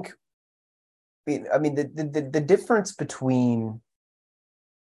think. I mean, the difference between.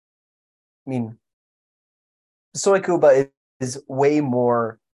 I mean, Soy Cuba is way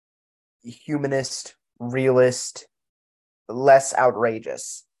more humanist, realist, less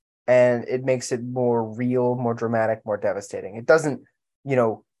outrageous, and it makes it more real, more dramatic, more devastating. It doesn't,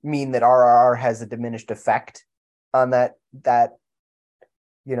 mean that RRR has a diminished effect on that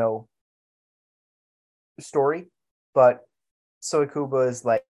you know story, but Soy Cuba is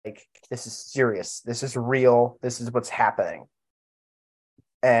like, this is serious, this is real, this is what's happening.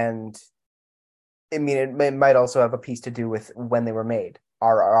 And I mean, it might also have a piece to do with when they were made.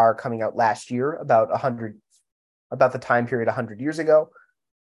 RRR coming out last year, about the time period 100 years ago.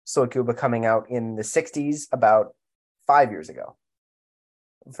 Soy Cuba coming out in the 60s, about 5 years ago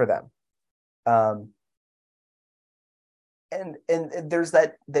for them. Um, and there's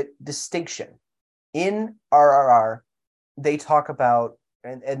that distinction in RRR. They talk about,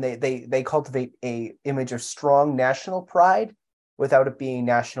 and they cultivate a image of strong national pride without it being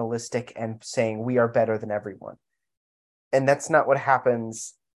nationalistic and saying we are better than everyone. And that's not what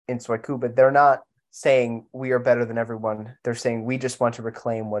happens in Soy Cuba. They're not saying we are better than everyone. They're saying we just want to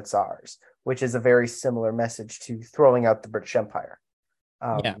reclaim what's ours, which is a very similar message to throwing out the British Empire.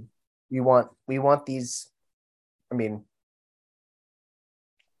 Yeah. We want these. I mean,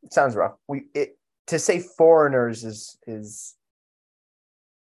 it sounds rough. To say foreigners is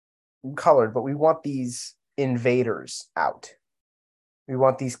colored, but we want these invaders out. We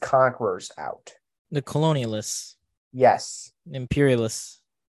want these conquerors out. The colonialists, Yes, imperialists.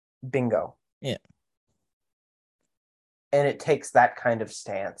 bingo. Yeah. And it takes that kind of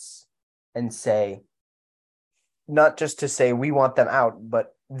stance and say, not just to say we want them out,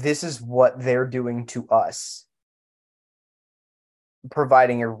 but this is what they're doing to us,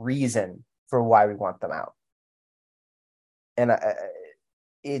 providing a reason for why we want them out. And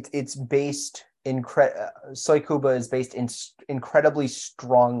it's based Soy Cuba is based incredibly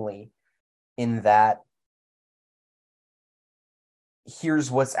strongly in that here's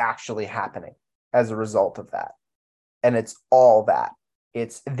what's actually happening as a result of that. And it's all that.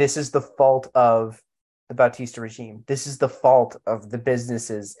 This is the fault of the Bautista regime. This is the fault of the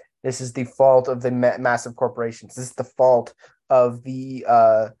businesses. This is the fault of the massive corporations. This is the fault of the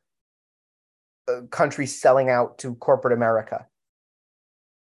country selling out to corporate America,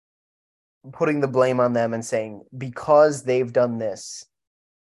 putting the blame on them and saying, because they've done this,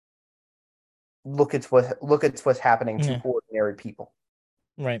 look at what's happening to Yeah. ordinary people.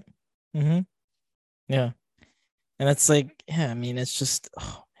 Right. Mm-hmm. Yeah. And it's like, yeah, I mean, it's just,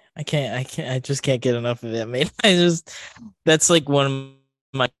 oh, I just can't get enough of it. I mean, that's like one of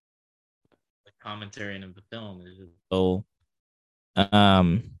my commentary in the film is just so,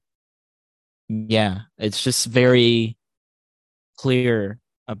 um, yeah, it's just very clear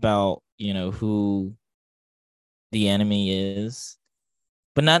about, who the enemy is,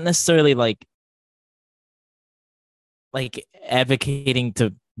 but not necessarily like advocating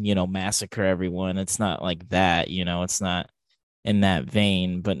to, massacre everyone. It's not like that, it's not in that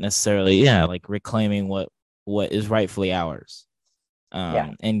vein, but necessarily, yeah, like reclaiming what is rightfully ours.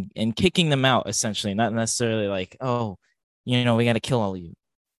 Yeah. And kicking them out, essentially, not necessarily like, oh, we got to kill all of you.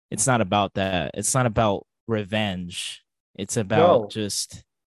 It's not about that. It's not about revenge. It's about No. just,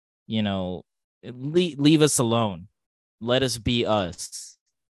 you know leave us alone. Let us be us.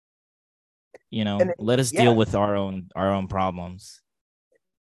 And Let us deal yeah, with our own problems.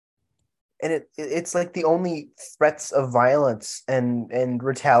 and it's like the only threats of violence and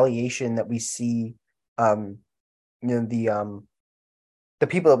retaliation that we see, um the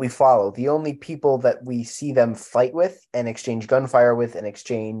people that we follow, the only people that we see them fight with and exchange gunfire with and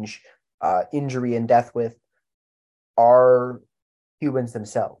exchange injury and death with are Cubans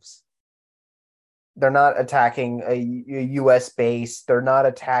themselves. They're not attacking a U.S. base. They're not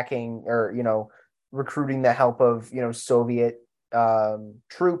attacking or recruiting the help of Soviet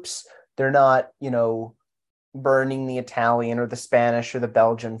troops. They're not burning the Italian or the Spanish or the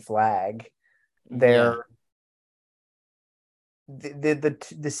Belgian flag. Yeah. They're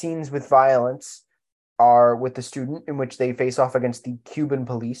the scenes with violence are with the student, in which they face off against the Cuban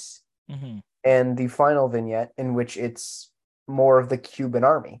police, Hmm. and the final vignette in which it's more of the Cuban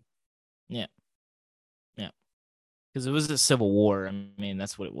army. Yeah. Yeah. Because it was a civil war. I mean,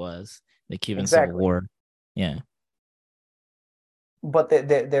 that's what it was. The Cuban Civil Exactly. War. Yeah. But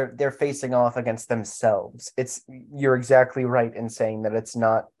they're facing off against themselves. It's You're exactly right in saying that it's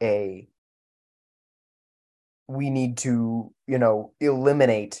not a we need to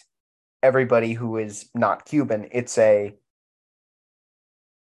eliminate everybody who is not Cuban. It's a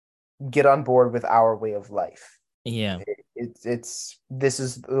get on board with our way of life. Yeah. It's this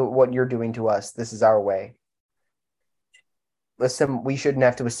is what you're doing to us. This is our way. We shouldn't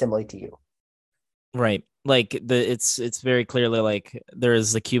have to assimilate to you. Right. Like it's very clearly like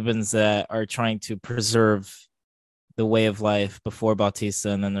there's the Cubans that are trying to preserve the way of life before Bautista,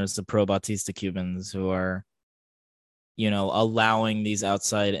 and then there's the pro Bautista Cubans who are, allowing these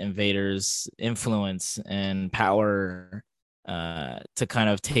outside invaders influence and power, to kind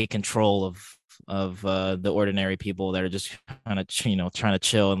of take control of the ordinary people that are just kind of trying to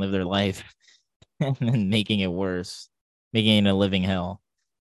chill and live their life, and then making it worse, making it a living hell.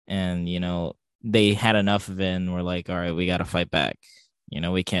 And they had enough of it and we're like, all right, we got to fight back.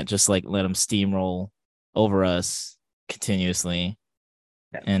 We can't just like let them steamroll over us continuously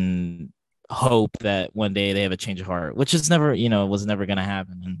Yeah. and hope that one day they have a change of heart, which is never, was never going to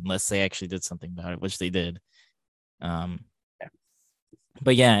happen unless they actually did something about it, which they did. um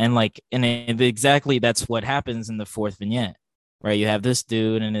but yeah, and exactly that's what happens in the fourth vignette, right? You have this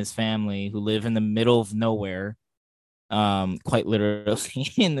dude and his family who live in the middle of nowhere, quite literally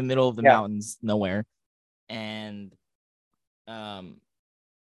in the middle of the Yeah. mountains, nowhere. And um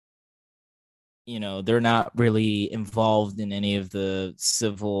they're not really involved in any of the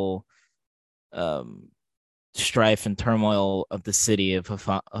civil um strife and turmoil of the city of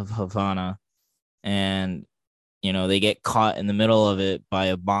Havana. And they get caught in the middle of it by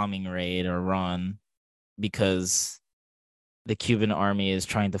a bombing raid or run, because the Cuban army is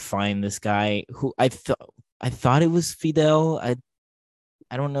trying to find this guy who I thought it was Fidel. I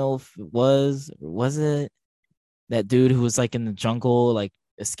don't know if it was it that dude who was like in the jungle, like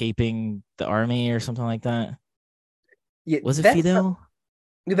escaping the army or something like that. Yeah, Was it Fidel?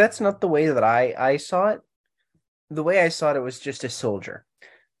 that's not the way that I saw it. The way I saw it was just a soldier,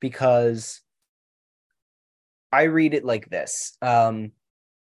 because I read it like this.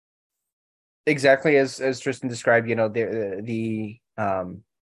 Exactly as Tristan described, the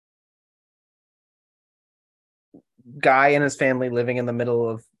guy and his family living in the middle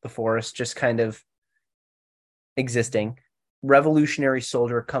of the forest, just kind of existing. Revolutionary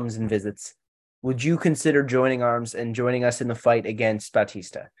soldier comes and visits. Would you consider joining arms and joining us in the fight against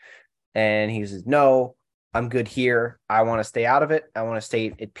Batista? And he says, no, I'm good here. I want to stay out of it. I want to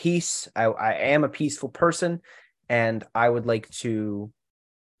stay at peace. I am a peaceful person. and I would like to,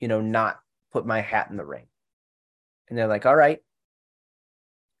 not put my hat in the ring. And they're like, all right.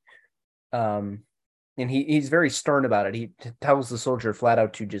 And he's very stern about it. He tells the soldier flat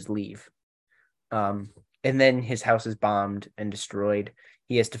out to just leave. And then his house is bombed and destroyed.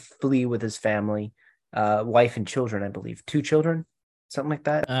 He has to flee with his family, wife and children, I believe. 2 children, something like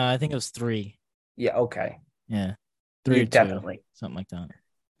that. I think it was 3. Yeah, okay. Yeah, 3 Yeah, or 2, definitely. something like that.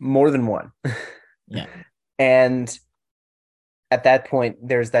 More than one. Yeah. And at that point,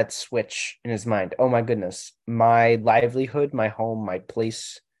 there's that switch in his mind. Oh my goodness, my livelihood, my home, my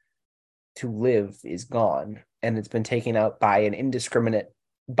place to live is gone. And it's been taken out by an indiscriminate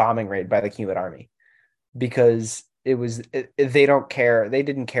bombing raid by the Cuban army. Because they don't care. They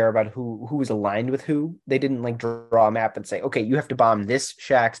didn't care about who was aligned with who. They didn't like draw a map and say, okay, you have to bomb this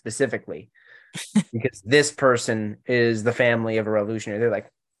shack specifically because this person is the family of a revolutionary. They're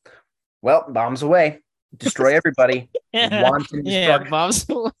like, well, bombs away, destroy everybody, Yeah. wanton Yeah.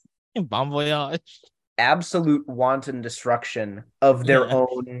 destruction, Bon voyage. absolute wanton destruction of their Yeah.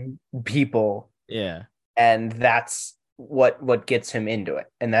 own people, Yeah. and that's what gets him into it,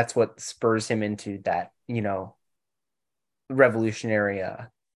 and that's what spurs him into that revolutionary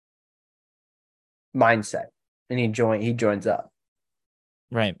mindset, and he joins up.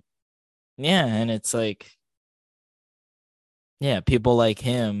 Right. Yeah. And it's like, yeah, people like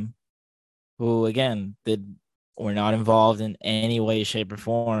him who, again, were not involved in any way, shape, or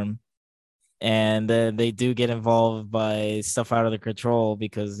form. And then they do get involved by stuff out of their control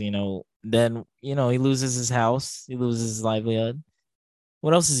because, then, he loses his house, he loses his livelihood.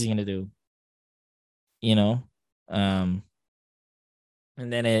 What else is he going to do? You know? Um,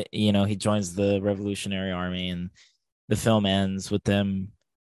 and then he joins the Revolutionary Army, and the film ends with them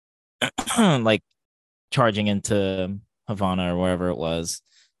like charging into Havana or wherever it was.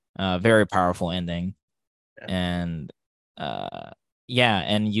 Very powerful ending. Yeah. And yeah,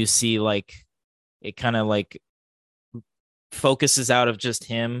 and you see like it kind of like focuses out of just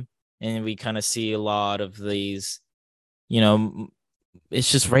him, and we kind of see a lot of these,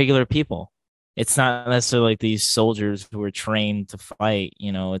 it's just regular people. It's not necessarily like these soldiers who are trained to fight,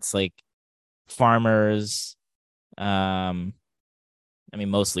 it's like farmers, um I mean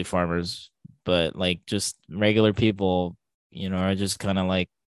mostly farmers, but like just regular people, are just kind of like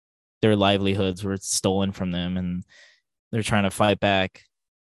their livelihoods were stolen from them, and they're trying to fight back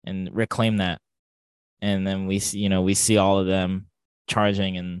and reclaim that. And then we see all of them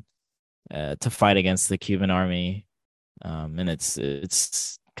charging and to fight against the Cuban army. And it's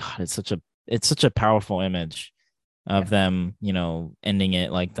God, it's such a powerful image Yeah. of them, ending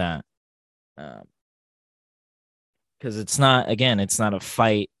it like that. Because it's not a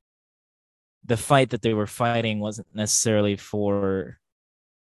fight. The fight that they were fighting wasn't necessarily for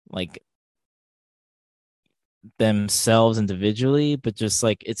like themselves individually, but just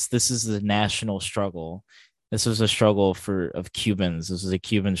like this is the national struggle. This was a struggle of Cubans. This was a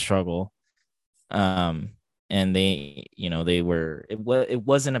Cuban struggle. Um, and it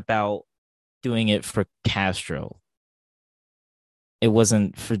wasn't about doing it for Castro. It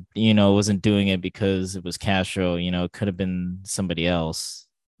wasn't it wasn't doing it because it was Castro. It could have been somebody else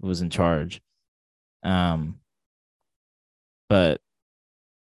who was in charge. Um, but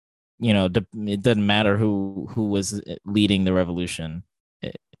it doesn't matter who was leading the revolution.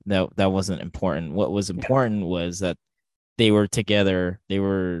 That wasn't important. What was Yeah. important was that they were together. They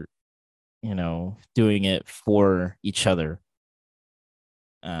were, doing it for each other,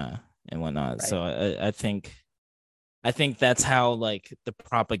 uh, and whatnot. Right. So I think that's how like the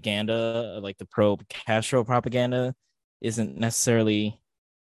propaganda, like the pro Castro propaganda, isn't necessarily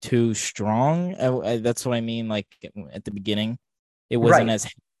too strong. That's what I mean. Like at the beginning, it wasn't Right. as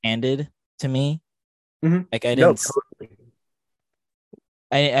handed to me. Mm-hmm. Like No, totally.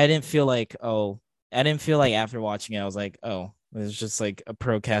 I didn't feel like, I didn't feel like after watching it I was like, oh, it's just like a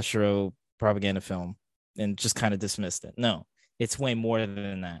pro Castro propaganda film, and just kind of dismissed it. No, it's way more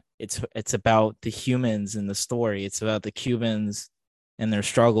than that. It's about the humans in the story. It's about the Cubans and their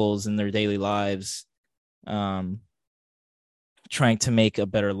struggles and their daily lives, um trying to make a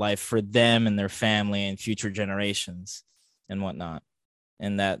better life for them and their family and future generations and whatnot.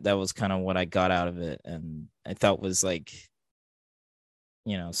 And that was kind of what I got out of it, and I thought was like,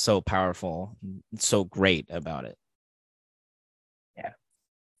 so powerful, so great about it. Yeah.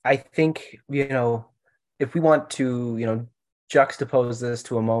 I think, if we want to, juxtapose this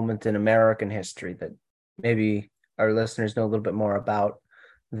to a moment in American history that maybe our listeners know a little bit more about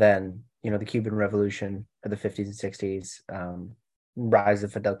than, the Cuban Revolution of the 50s and 60s, rise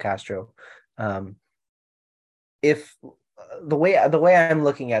of Fidel Castro. Um, if the way I'm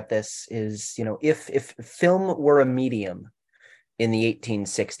looking at this is, if film were a medium in the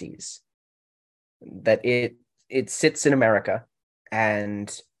 1860s, that it sits in America,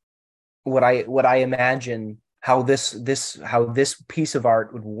 and what I imagine how this piece of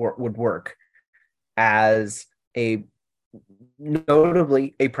art would work as a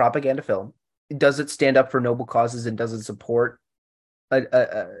notably a propaganda film. Does it stand up for noble causes, and does it support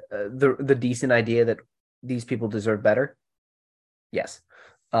the decent idea that these people deserve better? Yes.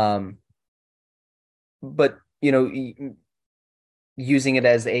 Um, but using it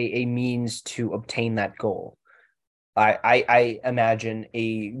as a means to obtain that goal. I imagine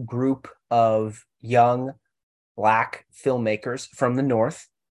a group of young black filmmakers from the North,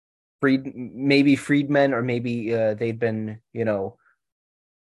 maybe freedmen, or maybe they'd been,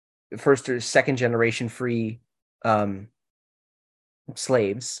 first or second generation free um,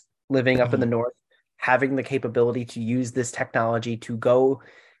 slaves living up in the Mhm. North, having the capability to use this technology to go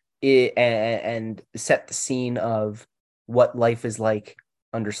and set the scene of what life is like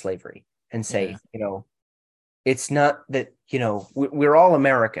under slavery, and Yeah. say, it's not that, we're all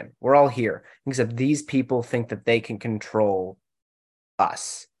American, we're all here, except these people think that they can control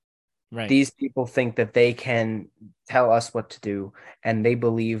us. Right. These people think that they can tell us what to do, and they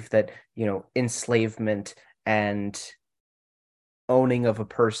believe that, enslavement and owning of a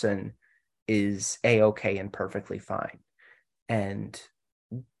person is a-okay and perfectly fine. And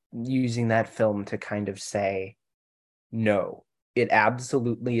using that film to kind of say, no, it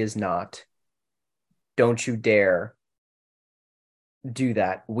absolutely is not. Don't you dare do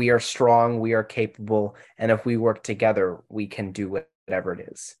that. We are strong, we are capable, and if we work together, we can do whatever it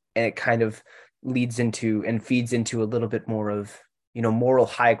is. And it kind of leads into and feeds into a little bit more of, moral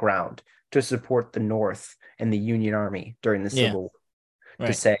high ground to support the North and the Union Army during the Yeah. Civil War, to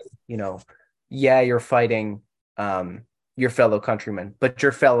Right. say, yeah, you're fighting your fellow countrymen, but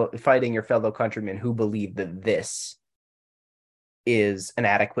you're fighting your fellow countrymen who believe that this is an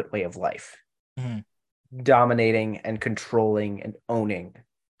adequate way of life, Mhm. dominating and controlling and owning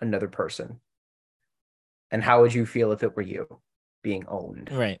another person. And how would you feel if it were you being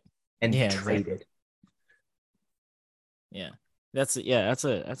owned Right. and Yeah, exactly. traded? Yeah. That's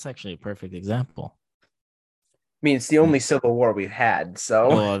actually a perfect example. I mean, it's the Yeah. only civil war we've had, so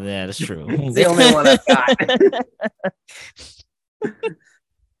Well, yeah, that's true. it's the only one I've got.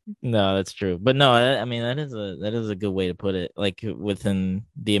 No, that's true. But no, I mean that is a good way to put it, like within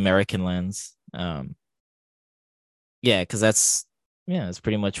the American lens. Yeah, because that's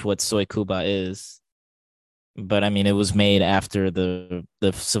pretty much what Soy Cuba is. But I mean, it was made after the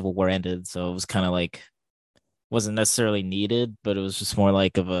Civil War ended, so it was kind of like wasn't necessarily needed, but it was just more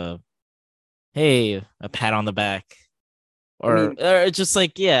like of a hey, a pat on the back, I mean, or just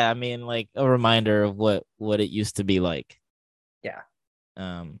like yeah, I mean like a reminder of what it used to be like. yeah.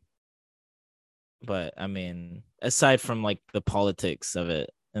 Um, but I mean, aside from like the politics of it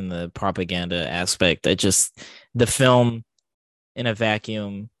and the propaganda aspect, I just the film in a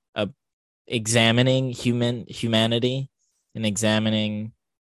vacuum, examining humanity and examining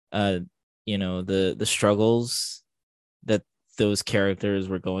uh the struggles that those characters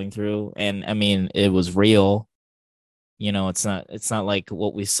were going through, and I mean it was real. It's not like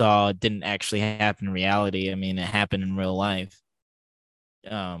what we saw didn't actually happen in reality. I mean it happened in real life.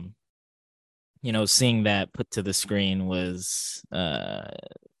 um Seeing that put to the screen was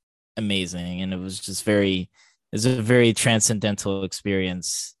amazing, and it's a very transcendental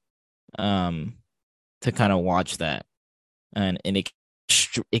experience to kind of watch that, and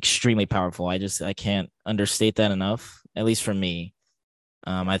extremely powerful. I can't understate that enough, at least for me.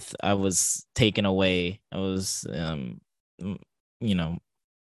 I was taken away. I was you know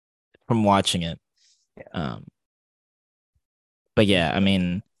from watching it. Yeah. um but yeah, I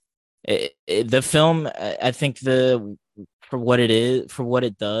mean the film, I think the for what it is, for what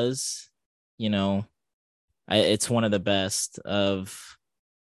it does, you know it's one of the best of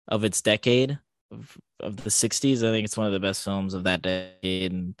its decade, of the 60s. I think it's one of the best films of that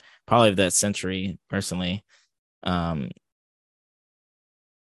decade and probably of that century, personally. Um,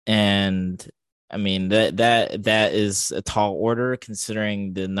 and I mean that is a tall order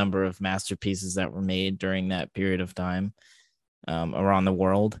considering the number of masterpieces that were made during that period of time, around the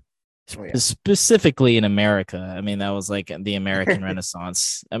world. Oh yeah. Specifically in America. I mean, that was like the American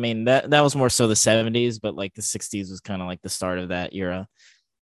Renaissance. I mean, that was more so the 70s, but like the 60s was kind of like the start of that era.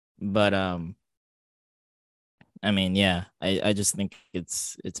 But I mean, yeah, I just think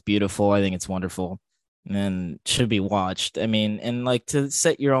it's beautiful. I think it's wonderful and should be watched. I mean, and like to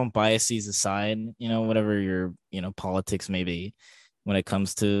set your own biases aside, whatever your, politics may be when it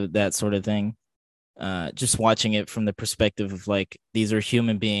comes to that sort of thing. just watching it from the perspective of like these are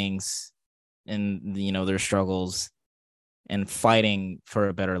human beings and their struggles and fighting for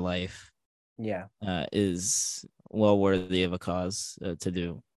a better life Yeah. is well worthy of a cause to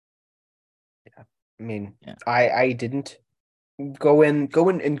do. Yeah. I mean, Yeah. I didn't go in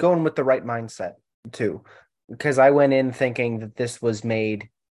with the right mindset too, because I went in thinking that this was made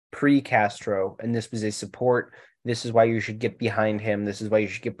pre-Castro and this was a support. This is why you should get behind him. This is why you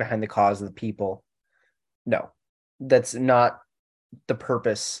should get behind the cause of the people. No, that's not the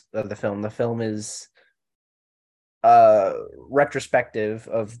purpose of the film. The film is retrospective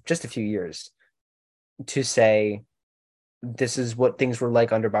of just a few years to say this is what things were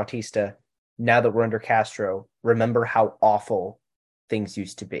like under Bautista. Now that we're under Castro, remember how awful things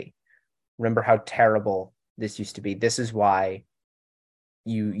used to be. Remember how terrible this used to be. This is why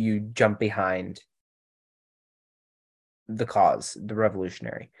you jump behind the cause, the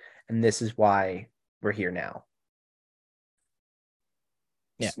revolutionary, and this is why we're here now.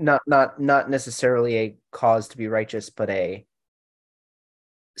 Yeah. Not necessarily a cause to be righteous, but a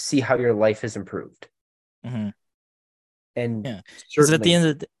see how your life has improved. Mm-hmm. And Yeah. Because at the certainly, end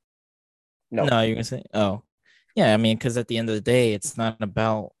of the no, no, you're gonna say, oh, yeah. I mean, because at the end of the day, it's not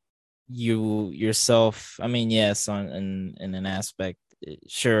about you yourself. I mean, yes, on in an aspect,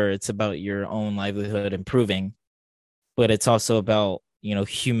 sure, it's about your own livelihood improving, but it's also about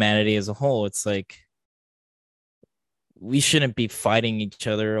humanity as a whole. It's like we shouldn't be fighting each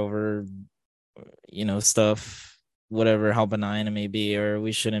other over stuff, whatever how benign it may be, or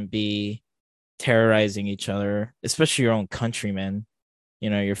we shouldn't be terrorizing each other, especially your own countrymen,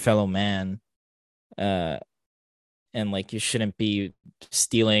 your fellow man. Uh, and like you shouldn't be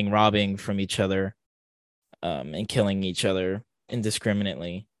stealing, robbing from each other, and killing each other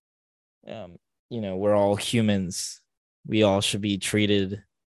indiscriminately. Um, we're all humans. We all should be treated.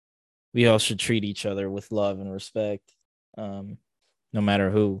 We all should treat each other with love and respect, um, no matter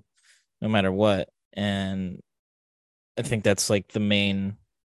who, no matter what. And I think that's like the main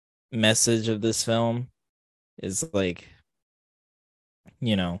message of this film is like,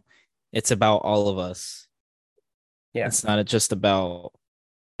 you know, it's about all of us. yeah. It's not just about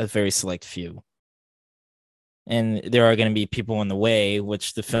a very select few. And there are going to be people in the way,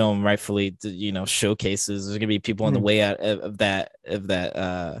 which the film rightfully, showcases. There's going to be people in the Mhm. way out of that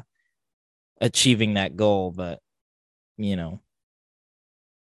achieving that goal. But you know,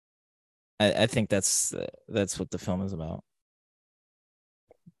 I think that's what the film is about.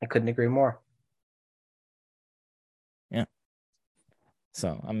 I couldn't agree more. Yeah.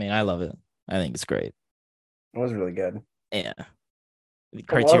 So I mean, I love it. I think it's great. It was really good. Yeah. The Well,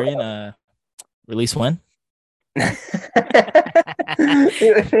 Criterion release when?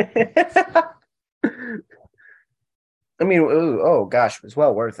 I mean, oh gosh, it was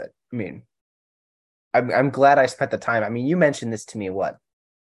well worth it. I mean, I'm glad I spent the time. I mean, you mentioned this to me what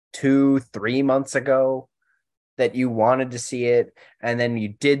 2-3 months ago that you wanted to see it, and then you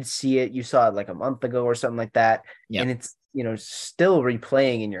did see it. You saw it like a month ago or something like that, Yeah. and it's still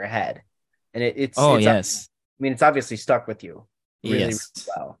replaying in your head, and Oh it's. I yes. mean, it's obviously stuck with you really, really Yes.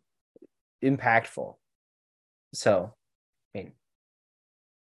 well, impactful. So, I mean,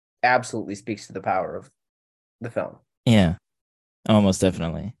 absolutely speaks to the power of the film. Yeah. Almost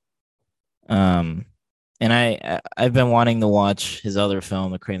definitely. Um, and I've been wanting to watch his other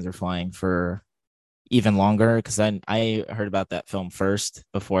film, The Cranes Are Flying, for even longer because I heard about that film first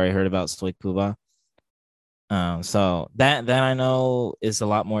before I heard about Soy Cuba. So that I know is a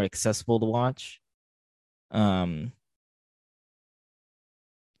lot more accessible to watch. Um,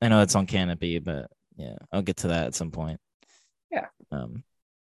 I know it's on Canopy, but yeah, I'll get to that at some point. Yeah, Um,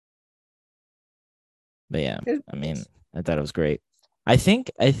 but yeah, it I mean, is. I thought it was great. I think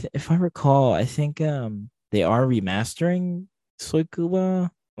if I recall, I think they are remastering Soy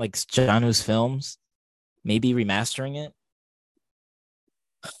Cuba, like Janu's films, maybe remastering it.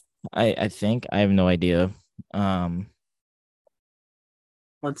 I think I have no idea. Um,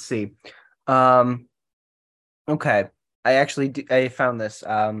 Let's see. Um, okay. I found this.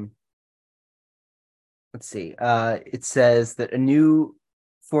 Let's see. It says that a new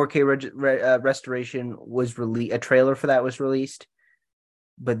 4K restoration was released. A trailer for that was released,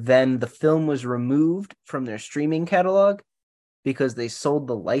 but then the film was removed from their streaming catalog because they sold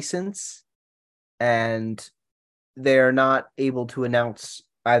the license, and they're not able to announce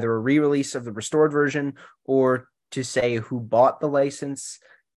either a re-release of the restored version or to say who bought the license.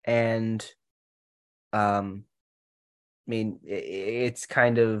 And um, I mean, it's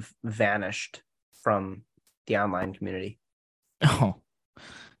kind of vanished from the online community. oh,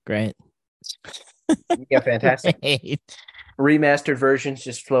 great. Yeah, fantastic. Great. Remastered versions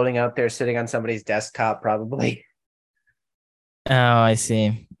just floating out there, sitting on somebody's desktop, probably. Oh, I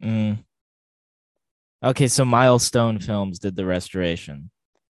see. Okay, so Milestone Films did the restoration,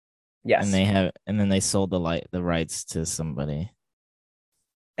 and Yes. and then they sold the rights to somebody.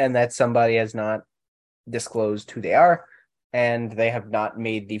 And that somebody has not disclosed who they are, and they have not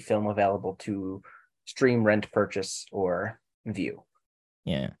made the film available to stream, rent, purchase, or view.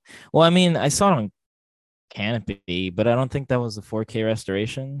 Yeah. Well, I mean, I saw it on Canopy, but I don't think that was a 4K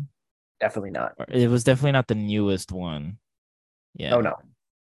restoration. Definitely not. It was definitely not the newest one. Oh Yeah, no.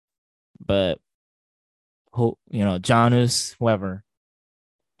 but Janus, whoever,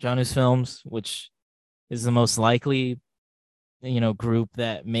 Janus Films, which is the most likely, group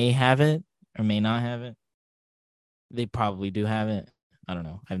that may have it or may not have it. They probably do have it. I don't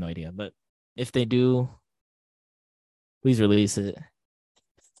know. I have no idea. But if they do, please release it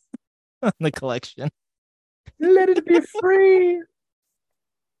on the collection. Let it be free.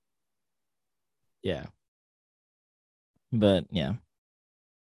 Yeah. But yeah,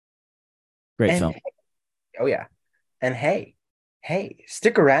 great And film. oh yeah. And hey,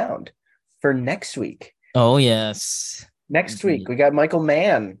 stick around for next week. Oh yes. Next week Indeed. we got Michael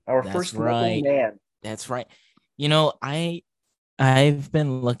Mann, our That's first Michael right. Mann. That's right. You know, I've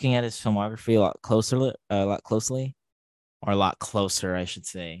been looking at his filmography a lot closely, or a lot closer, I should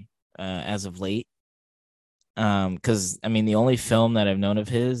say, as of late. Because I mean, the only film that I've known of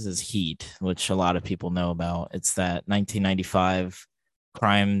his is Heat, which a lot of people know about. It's that 1995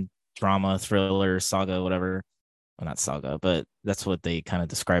 crime drama thriller saga, whatever. Well, not saga, but that's what they kind of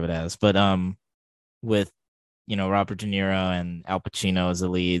describe it as. But with Robert De Niro and Al Pacino as the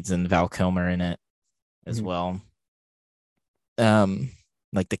leads, and Val Kilmer in it as Mhm. well. Um,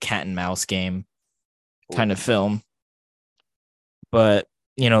 like the cat and mouse game kind of film. But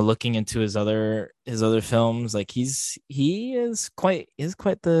looking into his other films, like he is quite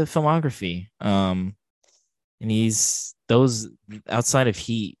the filmography. And he's those outside of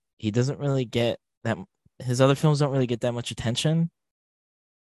Heat, he doesn't really get that. His other films don't really get that much attention.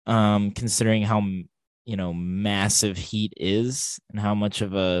 Considering how massive Heat is and how much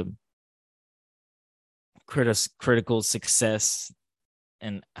of a critical success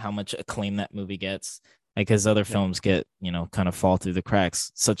and how much acclaim that movie gets. Like his other Yeah. films get, kind of fall through the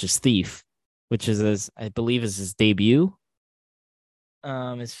cracks, such as Thief, which is I believe is his debut,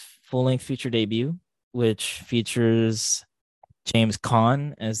 his full length feature debut, which features James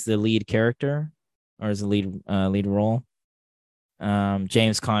Caan as the lead character or as the lead role.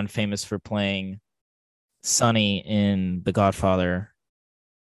 James Caan, famous for playing Sonny in The Godfather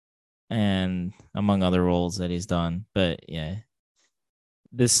and among other roles that he's done. But yeah,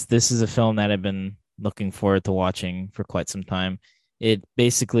 this is a film that I've been looking forward to watching for quite some time. It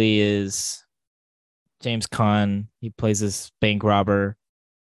basically is James Caan. He plays this bank robber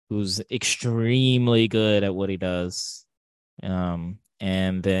who's extremely good at what he does.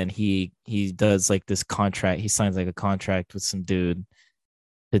 And then he does like this contract. He signs like a contract with some dude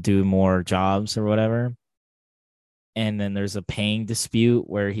to do more jobs or whatever. And then there's a paying dispute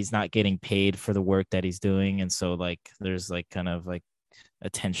where he's not getting paid for the work that he's doing, and so like there's like kind of like a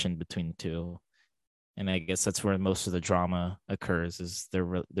tension between the two. And I guess that's where most of the drama occurs, is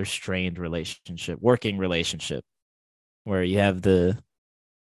their strained relationship, working relationship, where you have the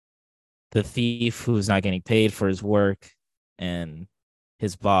thief who's not getting paid for his work, and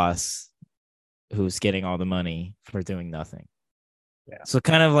his boss who's getting all the money for doing nothing. Yeah. So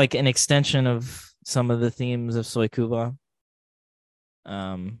kind of like an extension of some of the themes of Soy Cuba,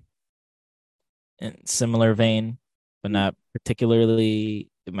 um, in similar vein, but not particularly.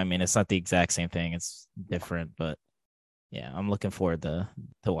 I mean, it's not the exact same thing; it's different, but yeah, I'm looking forward to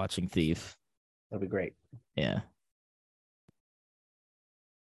watching Thief. That'll be great. Yeah.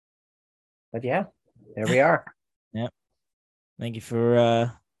 But yeah, there we are. Yeah. Thank you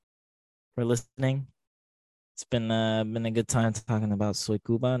for listening. It's been a good time talking about Soy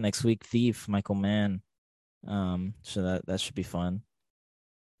Cuba. Next week, Thief, Michael Mann. So that should be fun.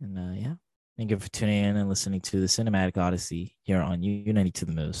 And yeah, thank you for tuning in and listening to the Cinematic Odyssey here on Unity to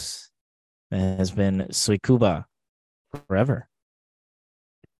the Moose. That has been Soy Cuba forever.